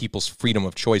other people's freedom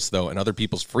of choice, though, and other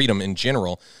people's freedom in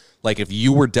general. Like, if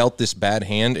you were dealt this bad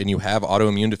hand and you have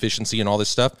autoimmune deficiency and all this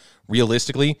stuff,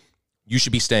 realistically, you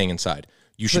should be staying inside.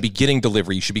 You should be getting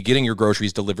delivery. You should be getting your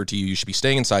groceries delivered to you. You should be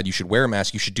staying inside. You should wear a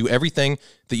mask. You should do everything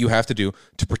that you have to do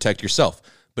to protect yourself.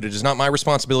 But it is not my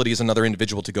responsibility as another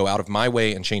individual to go out of my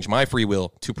way and change my free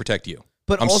will to protect you.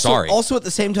 But I'm sorry. Also, at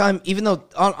the same time, even though,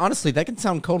 honestly, that can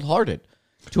sound cold-hearted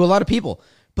to a lot of people.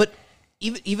 But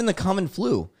even the common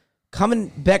flu,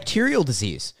 common bacterial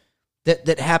disease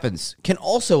that happens can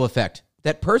also affect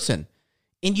that person.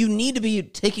 And you need to be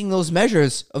taking those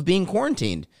measures of being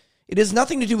quarantined. It has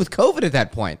nothing to do with COVID at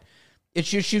that point. It's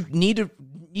just you need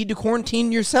to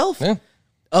quarantine yourself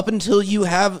up until you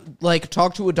have, like,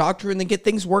 talk to a doctor and then get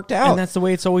things worked out. And that's the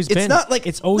way it's always been. It's not like...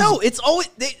 It's always... No, it's always...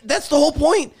 That's the whole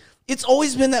point. It's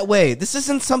always been that way. This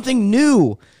isn't something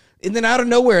new. And then out of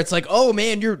nowhere, it's like, oh,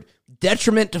 man, you're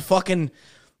detriment to fucking...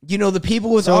 the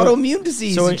people with autoimmune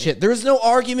disease and shit. There is no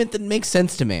argument that makes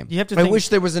sense to me. You have to I wish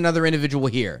there was another individual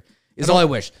here, is all I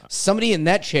wish. Somebody in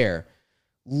that chair,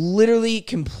 literally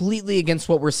completely against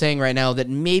what we're saying right now, that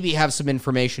maybe have some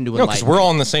information to enlighten. No, because we're all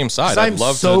on the same side. I'm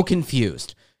so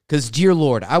confused. Because, dear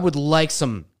Lord, I would like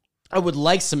some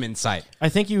insight. I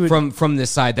think you would from this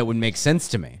side that would make sense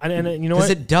to me. And you know what? Because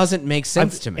it doesn't make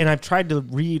sense to me. And I've tried to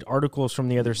read articles from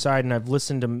the other side, and I've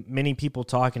listened to many people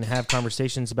talk and have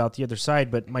conversations about the other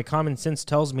side, but my common sense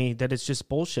tells me that it's just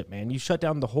bullshit, man. You shut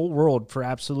down the whole world for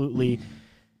absolutely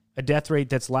a death rate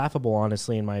that's laughable,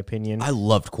 honestly, in my opinion. I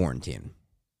loved quarantine.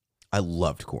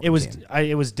 It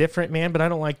was different, man, but I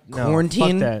don't like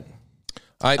quarantine. Fuck that.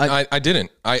 I didn't.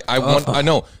 I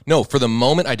know. No, for the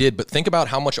moment I did, but think about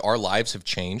how much our lives have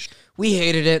changed. We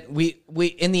hated it. We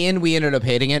in the end we ended up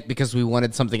hating it because we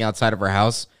wanted something outside of our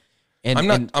house. And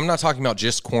I'm not talking about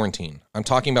just quarantine. I'm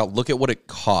talking about look at what it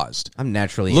caused. I'm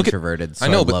naturally introverted. So I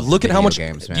know, but look at how much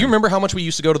games, man. Do you remember how much we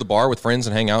used to go to the bar with friends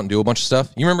and hang out and do a bunch of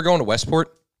stuff? You remember going to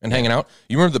Westport and hanging out?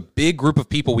 You remember the big group of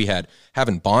people we had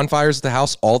having bonfires at the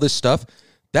house, all this stuff?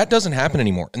 That doesn't happen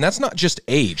anymore. And that's not just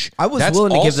age. I was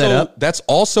willing to give that up. That's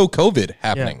also COVID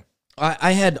happening. Yeah.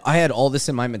 I had all this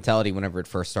in my mentality whenever it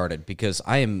first started because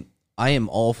I am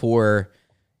all for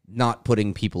not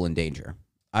putting people in danger.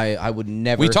 I would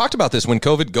never. We talked about this when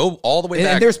COVID go all the way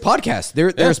back. And there's podcasts.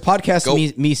 There's podcasts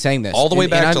of me saying this. All the way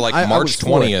back to like March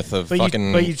 20th of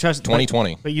fucking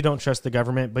 2020. But you don't trust the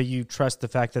government, but you trust the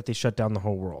fact that they shut down the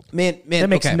whole world. Man, that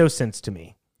makes no sense to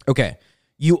me. Okay.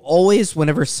 You always,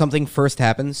 whenever something first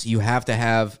happens, you have to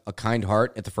have a kind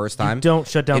heart at the first time. You don't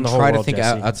shut down the whole world, and try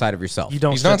to think outside of yourself.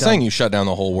 He's not saying you shut down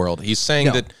the whole world. He's saying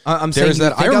that I'm saying you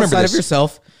think outside of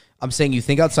yourself. I'm saying you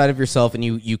think outside of yourself and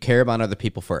you care about other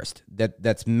people first.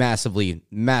 That's massively,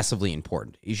 massively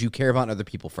important, is you care about other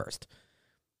people first.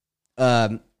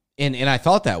 And I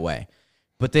thought that way.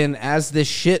 But then as this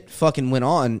shit fucking went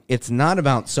on, it's not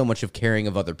about so much of caring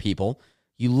of other people.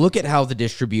 You look at how the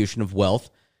distribution of wealth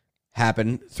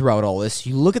happen throughout all this.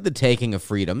 You look at the taking of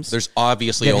freedoms. There's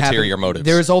obviously ulterior motives.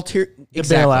 There's the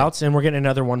bailouts, and we're getting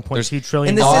another $1.2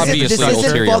 trillion. And this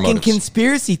isn't fucking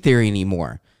conspiracy theory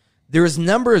anymore. There is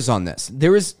numbers on this.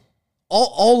 There is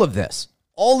all of this.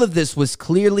 All of this was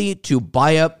clearly to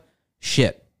buy up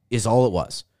shit. Is all it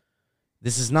was.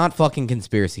 This is not fucking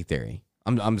conspiracy theory.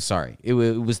 I'm sorry. It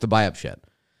was to buy up shit.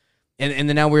 And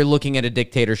then now we're looking at a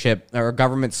dictatorship. Our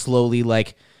government slowly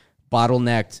like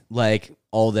bottlenecked like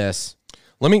all this.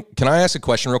 Can I ask a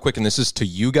question real quick? And this is to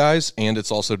you guys, and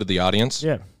it's also to the audience.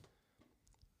 Yeah.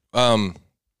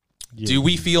 Do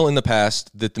we feel in the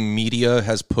past that the media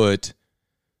has put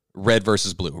red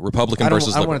versus blue, Republican versus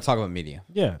liberal? I don't want to talk about media.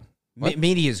 Yeah.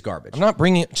 Media is garbage. I'm not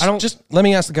bringing it. Just let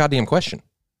me ask the goddamn question.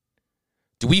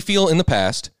 Do we feel in the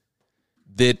past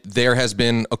that there has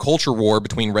been a culture war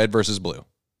between red versus blue?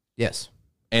 Yes.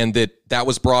 And that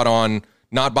was brought on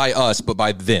not by us, but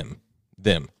by them.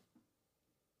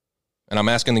 And I'm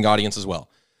asking the audience as well.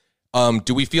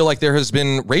 Do we feel like there has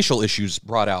been racial issues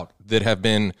brought out that have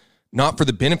been not for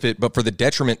the benefit, but for the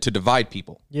detriment to divide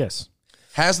people? Yes.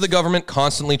 Has the government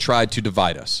constantly tried to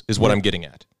divide us, is what I'm getting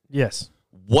at. Yes.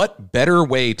 What better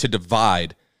way to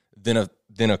divide than a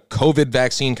COVID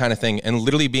vaccine kind of thing, and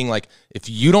literally being like, if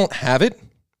you don't have it,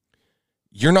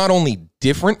 you're not only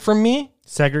different from me,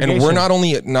 segregation, and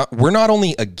we're not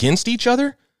only against each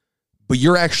other, but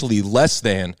you're actually less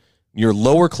than. You're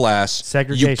lower class.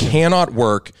 Segregation. You cannot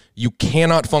work. You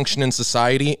cannot function in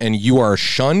society, and you are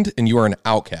shunned, and you are an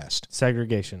outcast.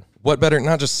 Segregation. What better?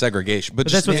 Not just segregation, but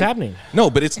that's what's happening. No,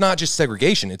 but it's not just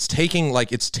segregation. It's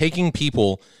taking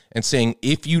people and saying,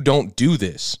 if you don't do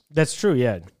this, that's true.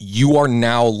 Yeah, you are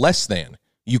now less than.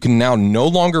 You can now no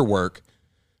longer work.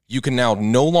 You can now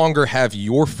no longer have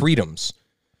your freedoms.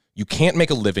 You can't make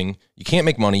a living. You can't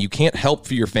make money. You can't help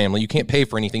for your family. You can't pay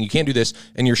for anything. You can't do this,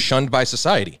 and you're shunned by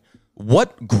society.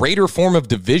 What greater form of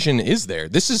division is there?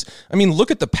 This is, I mean,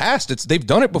 look at the past. They've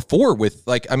done it before with,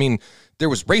 like, I mean, there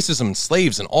was racism and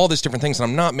slaves and all these different things, and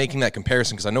I'm not making that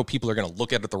comparison because I know people are going to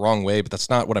look at it the wrong way, but that's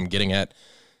not what I'm getting at.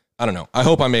 I don't know. I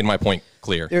hope I made my point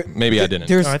clear. Maybe I didn't.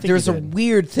 There's a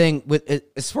weird thing with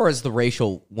as far as the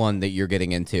racial one that you're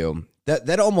getting into.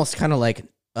 That almost kind of like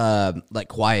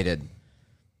quieted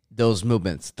those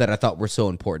movements that I thought were so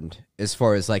important as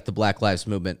far as like the Black Lives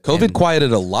Movement. COVID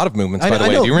quieted a lot of movements, by the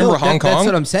way. Do you remember Hong Kong? That's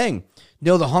what I'm saying.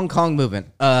 No, the Hong Kong movement,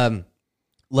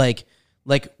 like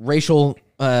racial,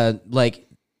 like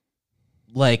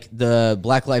the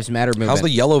Black Lives Matter movement. How's the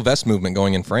yellow vest movement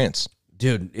going in France?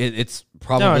 Dude, it's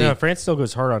probably... No, France still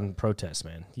goes hard on protests,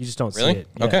 man. You just don't see it.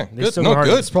 Yeah, okay, good. Still go hard.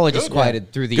 It's probably just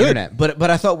quieted through the internet.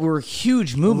 But I thought we were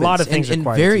huge movements. A lot of things and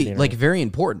are very, like, very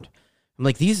important. I'm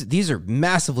like, these are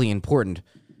massively important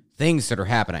things that are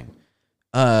happening.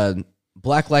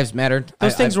 Black Lives Matter.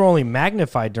 Those things were only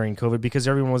magnified during COVID because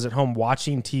everyone was at home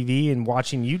watching TV and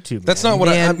watching YouTube. That's not what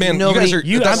man, you guys are...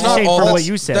 I'm saying from what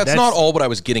you said. That's not all what I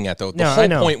was getting at, though. The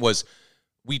whole point was...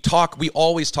 We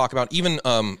always talk about, even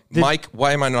Mike,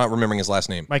 why am I not remembering his last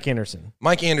name? Mike Anderson.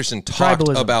 Mike Anderson talked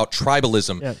about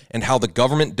tribalism and how the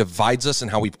government divides us and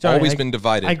how we've always been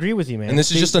divided. I agree with you, man. And this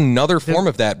is just another form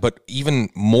of that, but even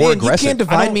more aggressive. You can't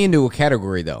divide me into a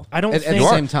category, though. I don't think... At the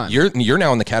same time. You're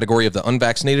now in the category of the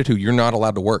unvaccinated who you're not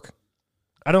allowed to work.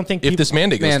 I don't think... If this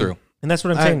mandate goes through. And that's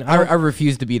what I'm saying. I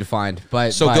refuse to be defined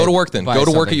by... So go to work then. Go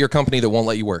to work at your company that won't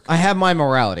let you work. I have my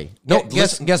morality. No,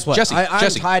 guess what? Jesse, I'm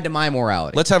tied to my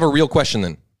morality. Let's have a real question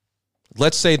then.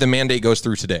 Let's say the mandate goes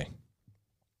through today.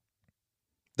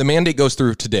 The mandate goes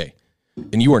through today,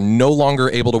 and you are no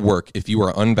longer able to work if you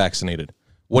are unvaccinated.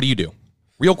 What do you do?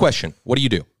 Real question. What do you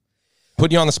do?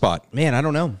 Put you on the spot. Man, I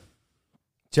don't know.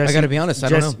 Jesse, I got to be honest. I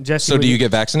don't know. Jesse so do you get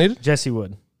vaccinated? Jesse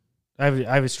would. I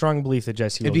have a strong belief that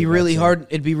Jesse. It'd be really hard.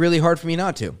 It'd be really hard for me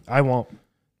not to. I won't.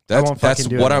 That's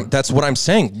what I'm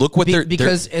saying. Look what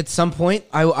because at some point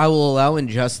I will allow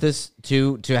injustice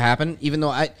to happen, even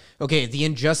though the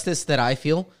injustice that I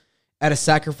feel at a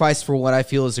sacrifice for what I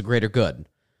feel is a greater good,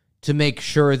 to make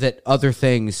sure that other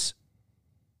things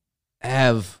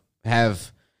have.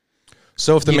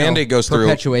 So if the mandate goes through,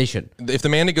 perpetuation. If the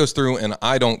mandate goes through and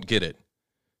I don't get it,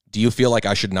 do you feel like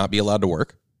I should not be allowed to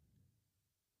work?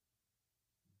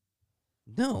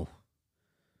 No.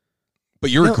 But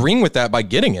you're agreeing with that by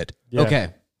getting it. Yeah,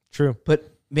 okay. True. But,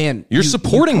 man... You're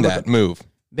supporting that move.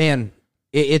 Man,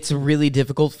 it's a really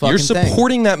difficult fucking thing. You're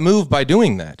supporting that move by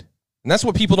doing that. And that's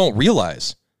what people don't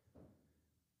realize.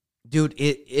 Dude,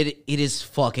 it is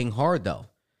fucking hard, though.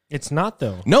 It's not,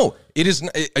 though. No, it is...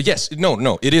 Yes,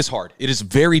 no, it is hard. It is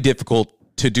very difficult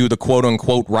to do the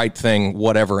quote-unquote right thing,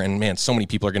 whatever, and man, so many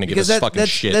people are going to give us fucking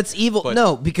shit. That's evil. But,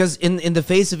 no, because in the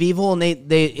face of evil and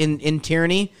they in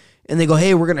tyranny, and they go,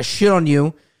 hey, we're going to shit on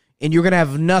you, and you're going to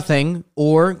have nothing,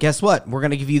 or guess what? We're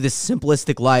going to give you this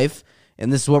simplistic life,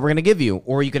 and this is what we're going to give you,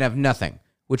 or you can have nothing.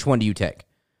 Which one do you take?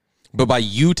 But by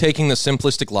you taking the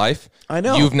simplistic life, I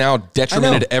know. You've now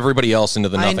detrimented everybody else into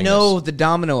the nothingness. I know the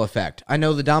domino effect.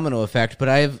 But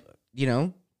I have,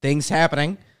 things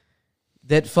happening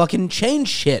that fucking change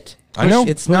shit. I know.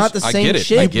 It's not the same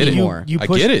shit anymore. I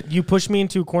get it. You push me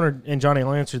into a corner, and Johnny,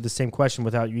 I'll answer the same question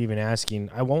without you even asking.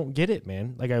 I won't get it,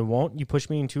 man. Like, I won't. You push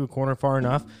me into a corner far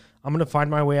enough, I'm going to find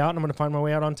my way out, and I'm going to find my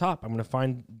way out on top. I'm going to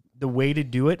find the way to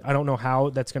do it. I don't know how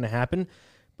that's going to happen,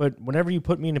 but whenever you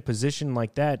put me in a position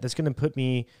like that, that's going to put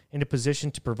me in a position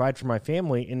to provide for my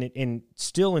family and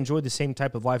still enjoy the same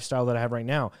type of lifestyle that I have right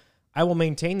now. I will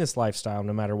maintain this lifestyle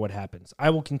no matter what happens. I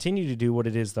will continue to do what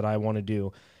it is that I want to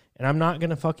do. And I'm not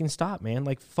going to fucking stop, man.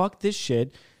 Like, fuck this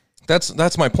shit.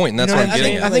 That's my point, and that's what I'm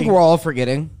getting at. I think we're all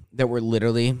forgetting that we're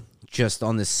literally just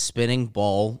on this spinning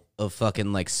ball of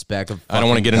fucking, like, speck of... I don't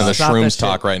want to get into the shrooms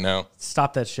talk right now.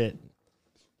 Stop that shit.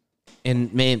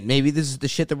 And maybe this is the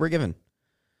shit that we're given.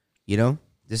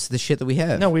 This is the shit that we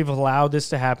have. No, we've allowed this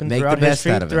to happen Make throughout the best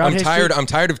history. out of it. I'm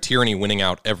tired of tyranny winning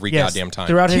out every goddamn time.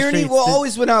 Tyranny will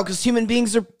always win out because human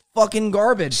beings are fucking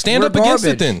garbage. Stand up against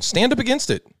it then. Stand up against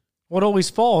it. Well, it always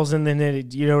falls, and then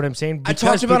you know what I'm saying? I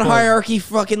talked about hierarchy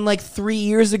fucking like 3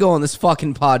 years ago on this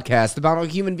fucking podcast about how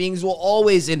human beings will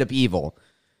always end up evil.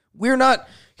 We're not...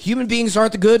 Human beings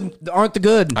aren't the good.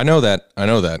 I know that.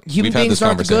 Human We've had beings this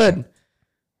aren't the conversation. good.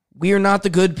 We are not the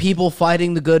good people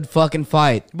fighting the good fucking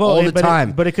fight all the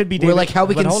time. But it could be We're David, like how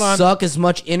we can suck as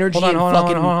much energy and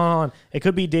fucking. Hold on. It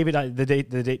could be David.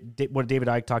 What David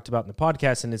Icke talked about in the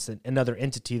podcast, and it's another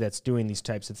entity that's doing these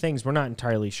types of things. We're not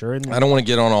entirely sure. And I don't want to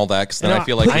get on all that because then I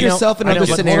feel like put yourself in other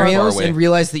but scenarios and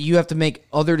realize that you have to make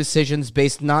other decisions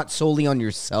based not solely on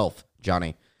yourself,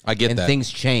 Johnny. I get and that. Things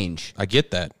change. I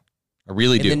get that. I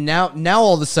really do. And then now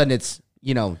all of a sudden it's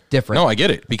different. No, I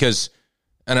get it because.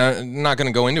 And I'm not going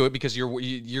to go into it because you're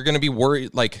going to be worried.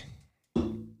 Like,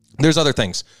 there's other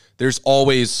things. There's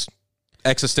always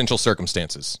existential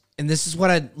circumstances. And this is what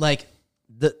I like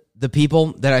the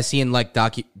people that I see in like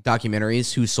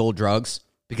documentaries who sold drugs,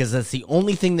 because that's the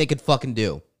only thing they could fucking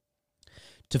do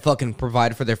to fucking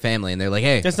provide for their family. And they're like,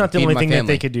 hey, that's not the only thing that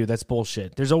they could do. That's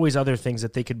bullshit. There's always other things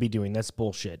that they could be doing. That's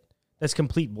bullshit. That's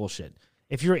complete bullshit.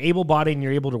 If you're able-bodied and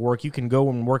you're able to work, you can go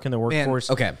and work in the workforce.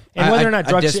 Man, okay, and whether or not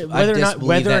drugs,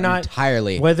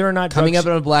 entirely, whether or not coming drugs,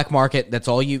 up in a black market, that's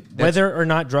all you. Whether or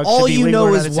not drugs, all should be you legal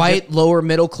know or is not, white, lower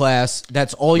middle class.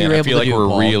 That's all you're able to do. I feel like we're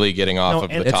Paul. really getting off of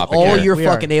the That's topic. all here. you're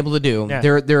fucking able to do.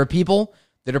 Yeah. There are people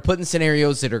that are put in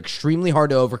scenarios that are extremely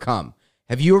hard to overcome.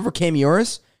 Have you overcame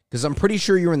yours? Because I'm pretty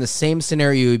sure you're in the same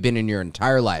scenario you've been in your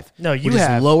entire life. No, you which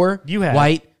have is lower, you have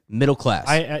white, middle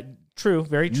class. True,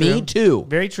 very true. Me too.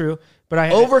 Very true. But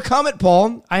I overcome it,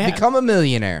 Paul. Become a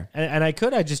millionaire. And I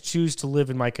could. I just choose to live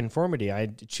in my conformity. I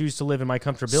choose to live in my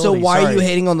comfortability. So why are you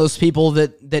hating on those people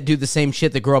that do the same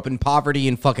shit that grow up in poverty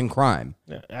and fucking crime?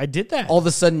 I did that. All of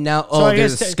a sudden now, they're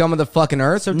the scum of the fucking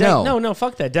earth. So no,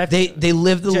 fuck that. They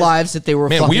live the lives that they were.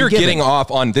 Man, fucking we are given. getting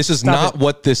off on this. Is not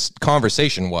what this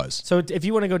conversation was. So if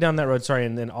you want to go down that road, sorry,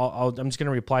 and then I'm just going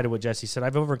to reply to what Jesse said.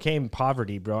 I've overcame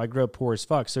poverty, bro. I grew up poor as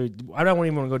fuck. So I don't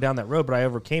even want to go down that road, but I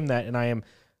overcame that, and I am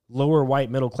lower white,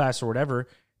 middle class, or whatever.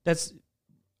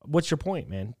 What's your point,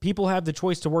 man? People have the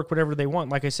choice to work whatever they want.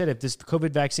 Like I said, if this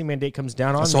COVID vaccine mandate comes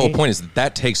down on me, the whole point is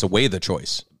that takes away the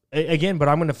choice. Again, but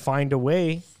I'm going to find a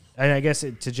way. And I guess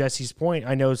to Jesse's point,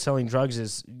 I know selling drugs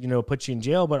is, puts you in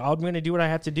jail, but I'm going to do what I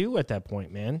have to do at that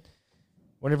point, man.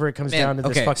 Whenever it comes down to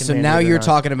this fucking so now you're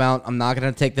talking about, I'm not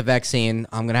going to take the vaccine.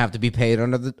 I'm going to have to be paid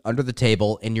under the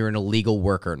table, and you're an illegal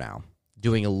worker now,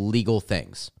 doing illegal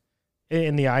things.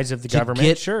 In the eyes of the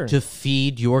government, sure. To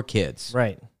feed your kids.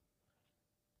 Right.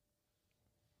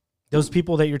 Those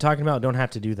people that you're talking about don't have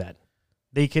to do that.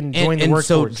 They can join the workforce.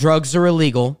 So drugs are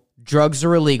illegal.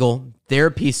 They're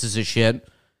pieces of shit,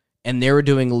 and they were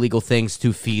doing illegal things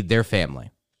to feed their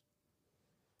family.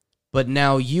 But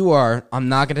now I'm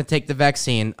not going to take the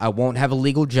vaccine. I won't have a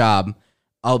legal job.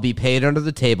 I'll be paid under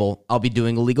the table. I'll be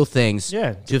doing illegal things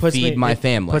to feed my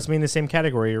family. Puts me in the same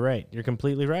category. You're right. You're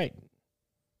completely right.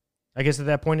 I guess at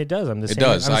that point it does.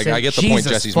 I get the point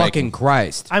Jesse's making. Fucking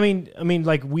Christ. I mean,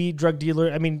 like weed drug dealer.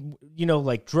 I mean,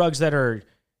 like drugs that are.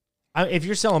 If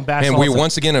you're selling bath salts, we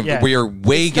once again we are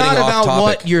way it's getting not off about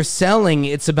topic. What you're selling,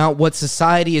 it's about what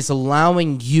society is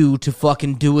allowing you to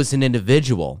fucking do as an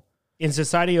individual. In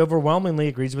society, overwhelmingly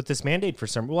agrees with this mandate for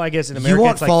some. Well, I guess in America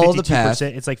it's like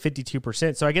 52%. It's like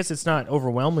 52%. So I guess it's not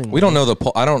overwhelmingly. We don't know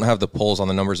I don't have the polls on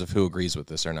the numbers of who agrees with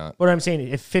this or not. What I'm saying,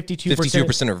 if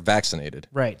 52% are vaccinated,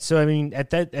 right? So I mean, at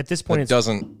this point, it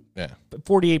doesn't. Yeah,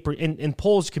 48%. And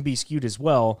polls can be skewed as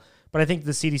well. But I think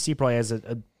the CDC probably has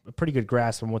a pretty good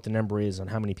grasp on what the number is on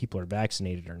how many people are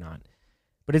vaccinated or not.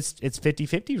 But it's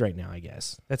 50-50 right now. I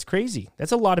guess that's crazy.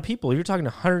 That's a lot of people. You're talking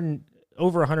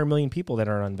over 100 million people that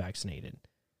are unvaccinated.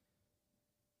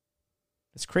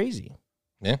 It's crazy.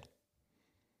 Yeah.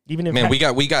 Even if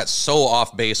we got so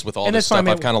off base with all this stuff.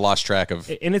 I've kind of lost track of.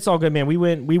 And it's all good, man. We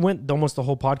went almost the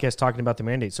whole podcast talking about the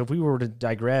mandate. So if we were to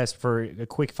digress for a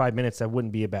quick 5 minutes, that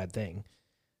wouldn't be a bad thing.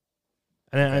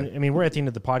 And I mean, we're at the end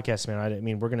of the podcast, man. I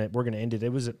mean, we're gonna end it.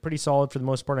 It was pretty solid for the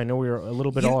most part. I know we were a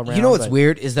little bit all around. You know what's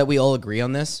weird is that we all agree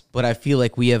on this, but I feel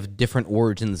like we have different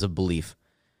origins of belief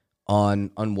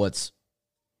on what's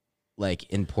like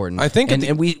important. I think,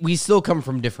 and we still come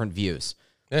from different views.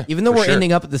 Yeah, even though we're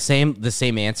ending up at the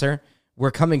same answer,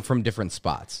 we're coming from different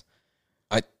spots.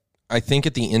 I think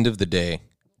at the end of the day,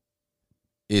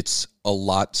 it's a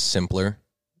lot simpler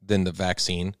than the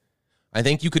vaccine. I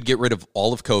think you could get rid of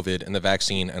all of COVID and the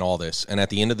vaccine and all this, and at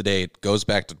the end of the day, it goes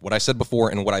back to what I said before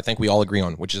and what I think we all agree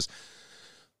on, which is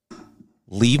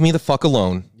leave me the fuck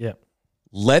alone. Yeah.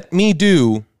 Let me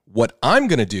do what I'm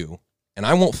going to do, and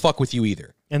I won't fuck with you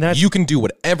either. And you can do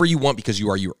whatever you want because you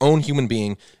are your own human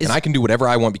being, and I can do whatever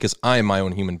I want because I am my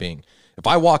own human being. If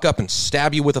I walk up and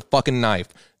stab you with a fucking knife,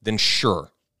 then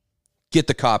sure, get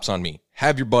the cops on me.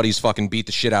 Have your buddies fucking beat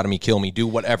the shit out of me, kill me, do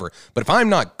whatever. But if I'm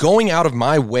not going out of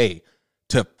my way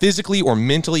to physically or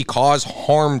mentally cause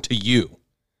harm to you,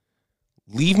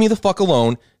 leave me the fuck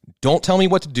alone. don't tell me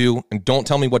what to do and don't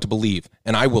tell me what to believe,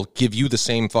 and I will give you the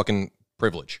same fucking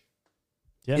privilege.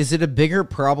 Yeah. Is it a bigger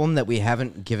problem that we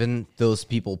haven't given those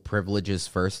people privileges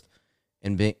first?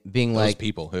 And being Those like,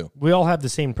 people who? We all have the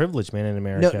same privilege, man, in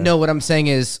America. no, what I'm saying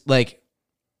is like,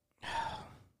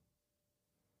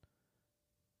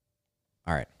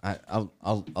 all right,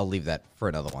 I'll leave that for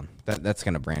another one. That's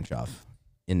gonna branch off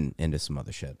into some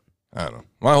other shit. I don't know.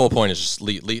 My whole point is just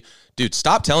dude,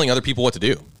 stop telling other people what to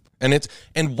do.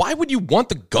 And why would you want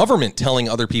the government telling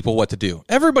other people what to do?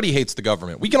 Everybody hates the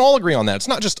government. We can all agree on that. It's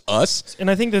not just us. And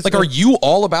I think that's like, are you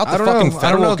all about the fucking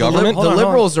federal government? The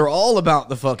liberals are all about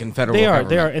the fucking federal government.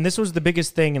 They are. And this was the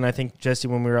biggest thing. And I think, Jesse,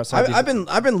 when we were outside,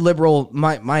 I've been liberal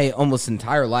my almost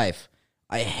entire life.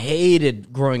 I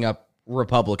hated growing up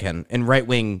Republican and right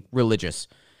wing religious,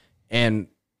 and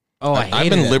I've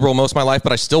been liberal most of my life,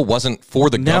 but I still wasn't for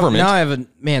the government. Now I haven't.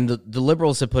 Man, the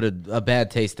liberals have put a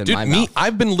bad taste in my mouth.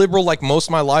 I've been liberal like most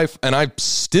of my life, and I'm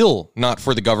still not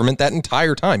for the government that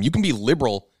entire time. You can be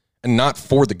liberal and not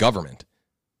for the government.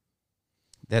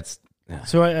 That's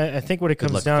so. I think what it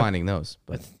comes down finding those,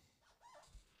 but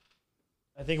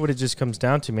I think what it just comes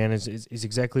down to, man, is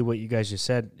exactly what you guys just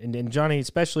said, and Johnny,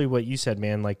 especially what you said,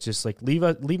 man. Like, just like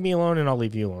leave me alone, and I'll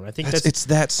leave you alone. I think it's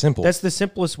that simple. That's the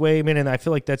simplest way, man, and I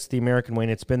feel like that's the American way,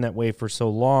 and it's been that way for so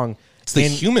long. It's the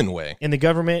human way. And the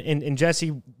government, and Jesse,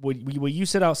 what you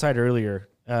said outside earlier,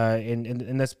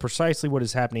 and that's precisely what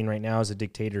is happening right now, is a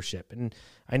dictatorship. And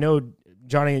I know,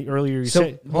 Johnny, earlier you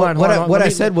said, hold on. What I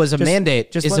said was a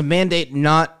mandate. A mandate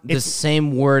not the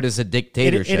same word as a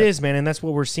dictatorship? It is, man, and that's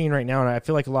what we're seeing right now. And I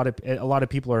feel like a lot of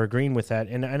people are agreeing with that.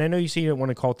 And I know you say you don't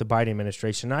want to call it the Biden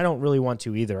administration. I don't really want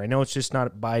to either. I know it's just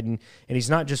not Biden, and he's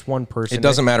not just one person. It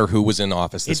doesn't matter who was in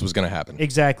office. This was going to happen.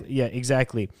 Exactly. Yeah,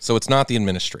 exactly. So it's not the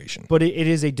administration. But it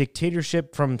is a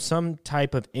dictatorship from some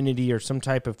type of entity or some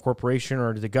type of corporation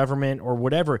or the government or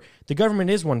whatever. The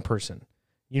government is one person.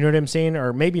 You know what I'm saying?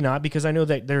 Or maybe not, because I know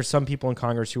that there's some people in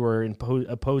Congress who are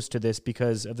opposed to this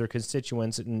because of their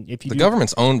constituents. And if the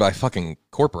government's owned by fucking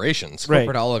corporations, right?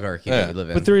 Corporate oligarchy that we live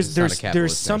in. But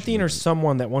there's something or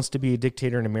someone that wants to be a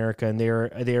dictator in America, and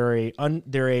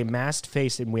they're a masked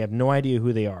face, and we have no idea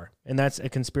who they are, and that's a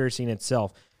conspiracy in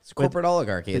itself. It's corporate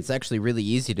oligarchy. It's actually really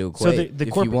easy to equate.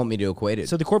 If you want me to equate it,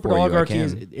 so the corporate oligarchy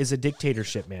is a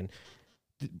dictatorship, man.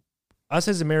 Us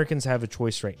as Americans have a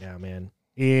choice right now, man.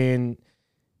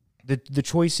 The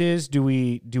choice is, do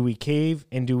we cave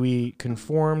and do we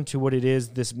conform to what it is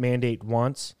this mandate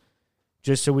wants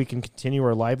just so we can continue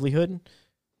our livelihood?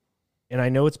 And I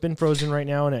know it's been frozen right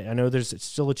now, and I know there's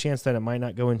still a chance that it might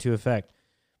not go into effect.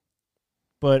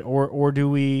 But or do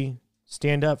we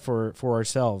stand up for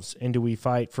ourselves, and do we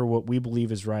fight for what we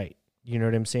believe is right? You know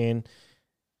what I'm saying?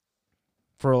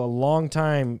 For a long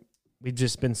time, we've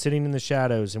just been sitting in the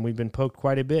shadows, and we've been poked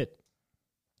quite a bit.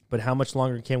 But how much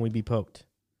longer can we be poked?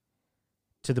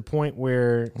 To the point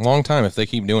where... Long time if they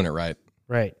keep doing it right.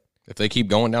 Right. If they keep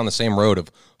going down the same road of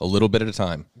a little bit at a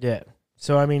time. Yeah.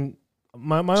 So, I mean,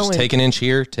 my just only... take an inch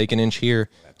here, take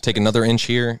another inch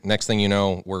here. Next thing you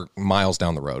know, we're miles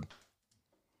down the road.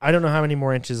 I don't know how many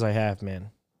more inches I have,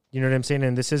 man. You know what I'm saying?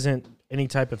 And this isn't any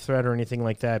type of threat or anything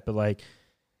like that, but like...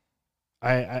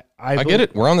 I get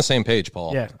it. We're on the same page,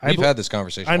 Paul. Yeah. We've had this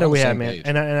conversation. I know we have, man. Page.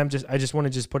 And I just want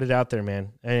to just put it out there, man.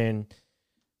 And...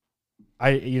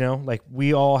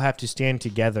 we all have to stand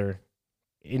together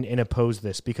and oppose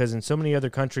this, because in so many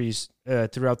other countries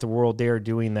throughout the world, they are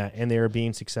doing that, and they are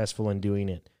being successful in doing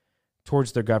it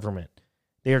towards their government.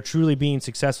 They are truly being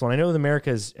successful. And I know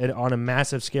America is on a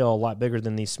massive scale a lot bigger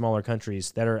than these smaller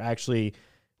countries that are actually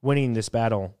winning this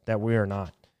battle that we are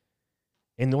not.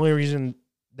 And the only reason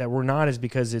that we're not is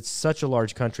because it's such a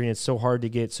large country, and it's so hard to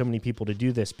get so many people to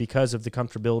do this because of the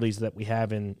comfortabilities that we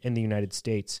have in the United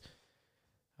States.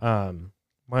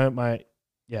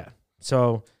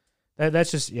 So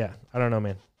that's just, I don't know,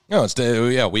 man. No,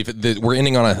 we're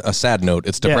ending on a sad note.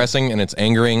 It's depressing and it's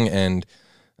angering. And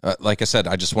like I said,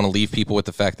 I just want to leave people with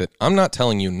the fact that I'm not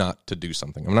telling you not to do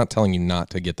something. I'm not telling you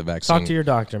not to get the vaccine. Talk to your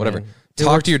doctor, whatever. Man.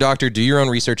 Talk to your doctor, do your own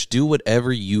research, do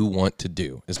whatever you want to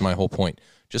do is my whole point.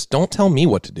 Just don't tell me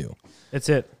what to do. That's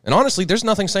it. And honestly, there's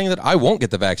nothing saying that I won't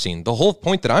get the vaccine. The whole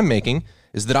point that I'm making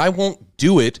is that I won't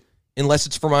do it unless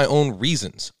it's for my own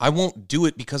reasons. I won't do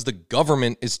it because the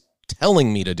government is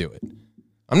telling me to do it.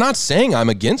 I'm not saying I'm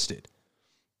against it.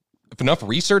 If enough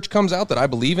research comes out that I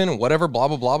believe in and whatever, blah,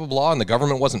 blah, blah, blah, blah, and the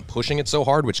government wasn't pushing it so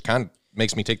hard, which kind of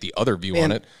makes me take the other view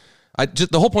on it.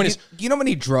 The whole point is... You know how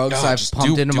many drugs I've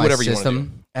pumped into my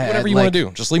system? Whatever you want to do.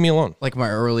 Just leave me alone. Like my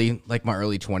early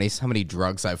 20s, how many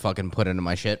drugs I fucking put into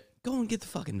my shit? Go and get the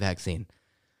fucking vaccine.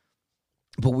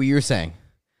 But what you're saying...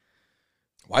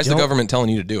 Why is the government telling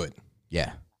you to do it?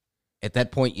 Yeah. At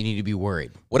that point, you need to be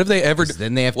worried. What have they ever?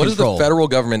 Then they have what control. has the federal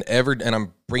government ever? And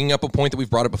I'm bringing up a point that we've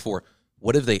brought up before.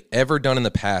 What have they ever done in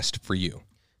the past for you?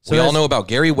 So we all know about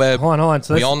Gary Webb. Hold on.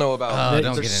 So we all know about. don't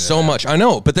get there's into so that. much. I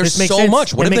know, but there's This makes so sense.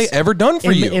 much. What It have makes- they ever done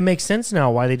for you? It makes sense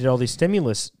now why they did all these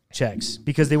stimulus checks,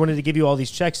 because they wanted to give you all these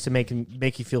checks to make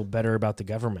you feel better about the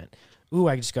government. Ooh,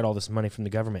 I just got all this money from the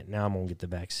government. Now I'm gonna get the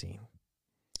vaccine.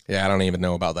 Yeah, I don't even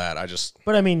know about that.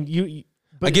 But I mean,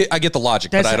 I get the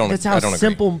logic, but I don't. That's how I don't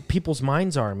simple agree. people's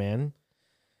minds are, man.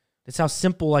 That's how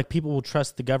simple like people will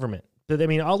trust the government. But I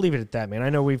mean, I'll leave it at that, man.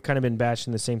 I know we've kind of been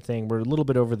bashing the same thing. We're a little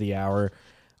bit over the hour.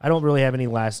 I don't really have any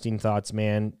lasting thoughts,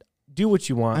 man. Do what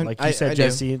you want, like you said,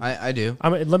 Jesse. I do.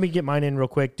 Let me get mine in real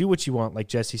quick. Do what you want, like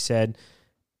Jesse said.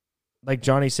 Like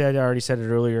Johnny said, I already said it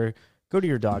earlier. Go to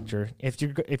your doctor. If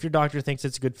your doctor thinks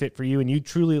it's a good fit for you, and you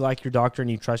truly like your doctor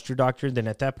and you trust your doctor, then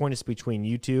at that point it's between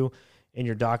you two, and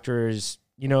your doctor is,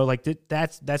 like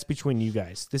that's between you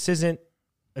guys. This isn't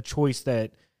a choice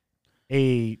that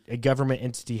a government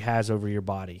entity has over your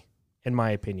body, in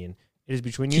my opinion. It is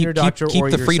between you and your doctor keep or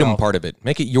the yourself. freedom part of it.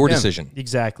 Make it your decision.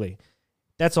 Exactly.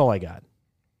 That's all I got.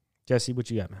 Jesse, what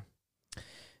you got, man?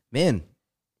 Man,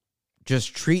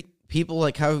 just treat people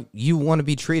like how you want to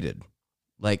be treated.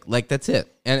 Like that's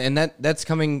it. And that's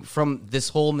coming from this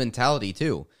whole mentality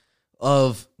too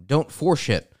of don't force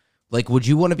shit. Like, would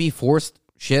you want to be forced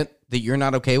shit that you're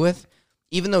not okay with?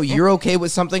 Even though you're okay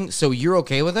with something, so you're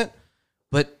okay with it,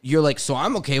 but you're like, so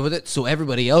I'm okay with it, so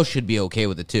everybody else should be okay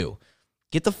with it too.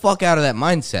 Get the fuck out of that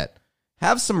mindset.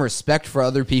 Have some respect for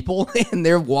other people in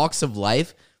their walks of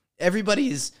life.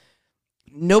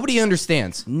 Nobody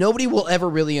understands. Nobody will ever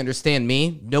really understand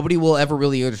me. Nobody will ever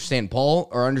really understand Paul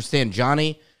or understand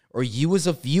Johnny or you as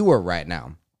a viewer right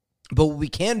now. But what we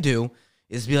can do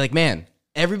is be like, man,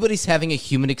 everybody's having a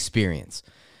human experience.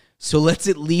 So let's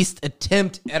at least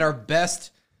attempt at our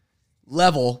best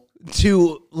level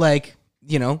to,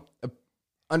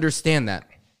 understand that.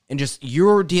 And just,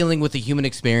 you're dealing with a human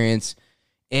experience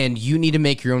and you need to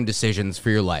make your own decisions for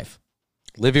your life.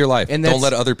 Live your life. And Don't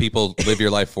let other people live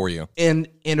your life for you. And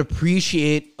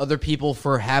appreciate other people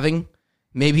for having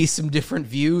maybe some different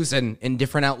views and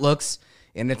different outlooks.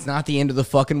 And it's not the end of the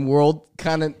fucking world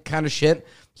kind of shit.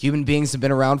 Human beings have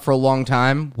been around for a long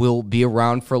time, will be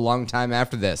around for a long time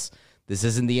after this. This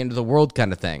isn't the end of the world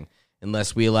kind of thing,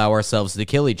 unless we allow ourselves to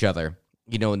kill each other,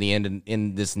 in the end,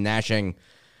 in this gnashing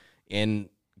and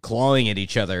clawing at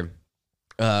each other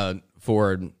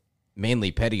for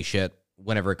mainly petty shit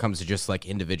whenever it comes to just like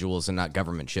individuals and not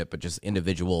government shit, but just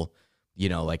individual,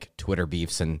 like Twitter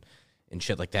beefs and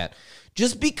shit like that.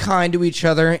 Just be kind to each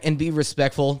other and be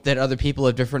respectful that other people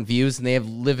have different views and they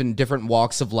live in different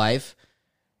walks of life,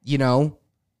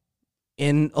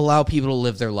 and allow people to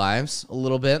live their lives a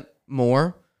little bit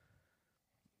more.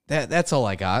 That's all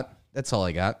I got. That's all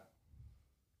I got.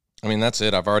 I mean, that's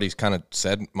it. I've already kind of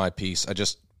said my piece. I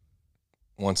just,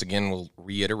 once again, will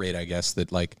reiterate, I guess,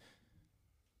 that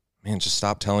man, just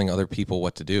stop telling other people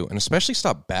what to do, and especially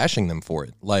stop bashing them for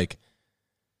it.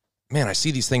 Man, I see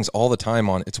these things all the time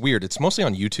it's weird. It's mostly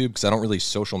on YouTube because I don't really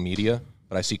social media,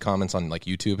 but I see comments on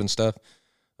YouTube and stuff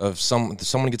of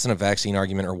someone gets in a vaccine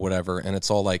argument or whatever, and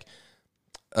it's all like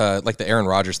the Aaron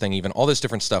Rodgers thing, even all this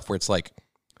different stuff where it's like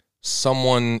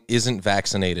someone isn't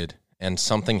vaccinated and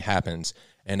something happens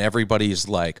and everybody's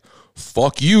like,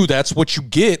 fuck you, that's what you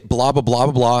get, blah, blah, blah,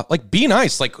 blah, blah. Be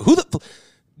nice.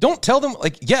 Don't tell them,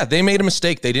 yeah, they made a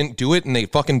mistake. They didn't do it, and they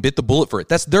fucking bit the bullet for it.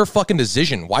 That's their fucking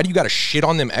decision. Why do you got to shit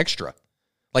on them extra?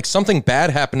 Something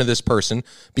bad happened to this person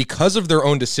because of their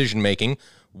own decision-making.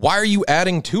 Why are you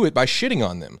adding to it by shitting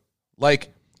on them?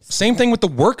 Same thing with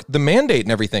the mandate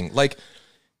and everything.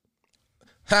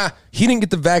 He didn't get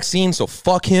the vaccine, so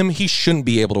fuck him. He shouldn't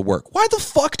be able to work. Why the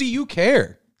fuck do you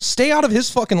care? Stay out of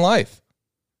his fucking life.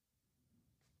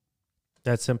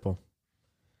 That's simple.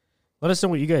 Let us know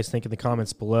what you guys think in the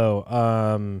comments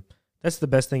below. That's the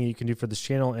best thing you can do for this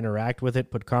channel. Interact with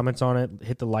it. Put comments on it.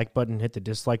 Hit the like button. Hit the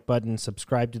dislike button.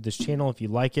 Subscribe to this channel if you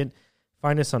like it.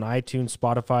 Find us on iTunes,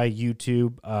 Spotify,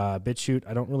 YouTube, BitChute.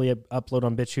 I don't really upload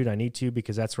on BitChute. I need to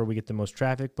because that's where we get the most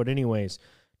traffic. But anyways,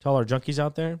 to all our junkies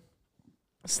out there,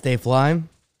 stay fly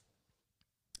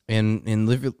and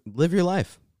live your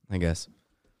life, I guess.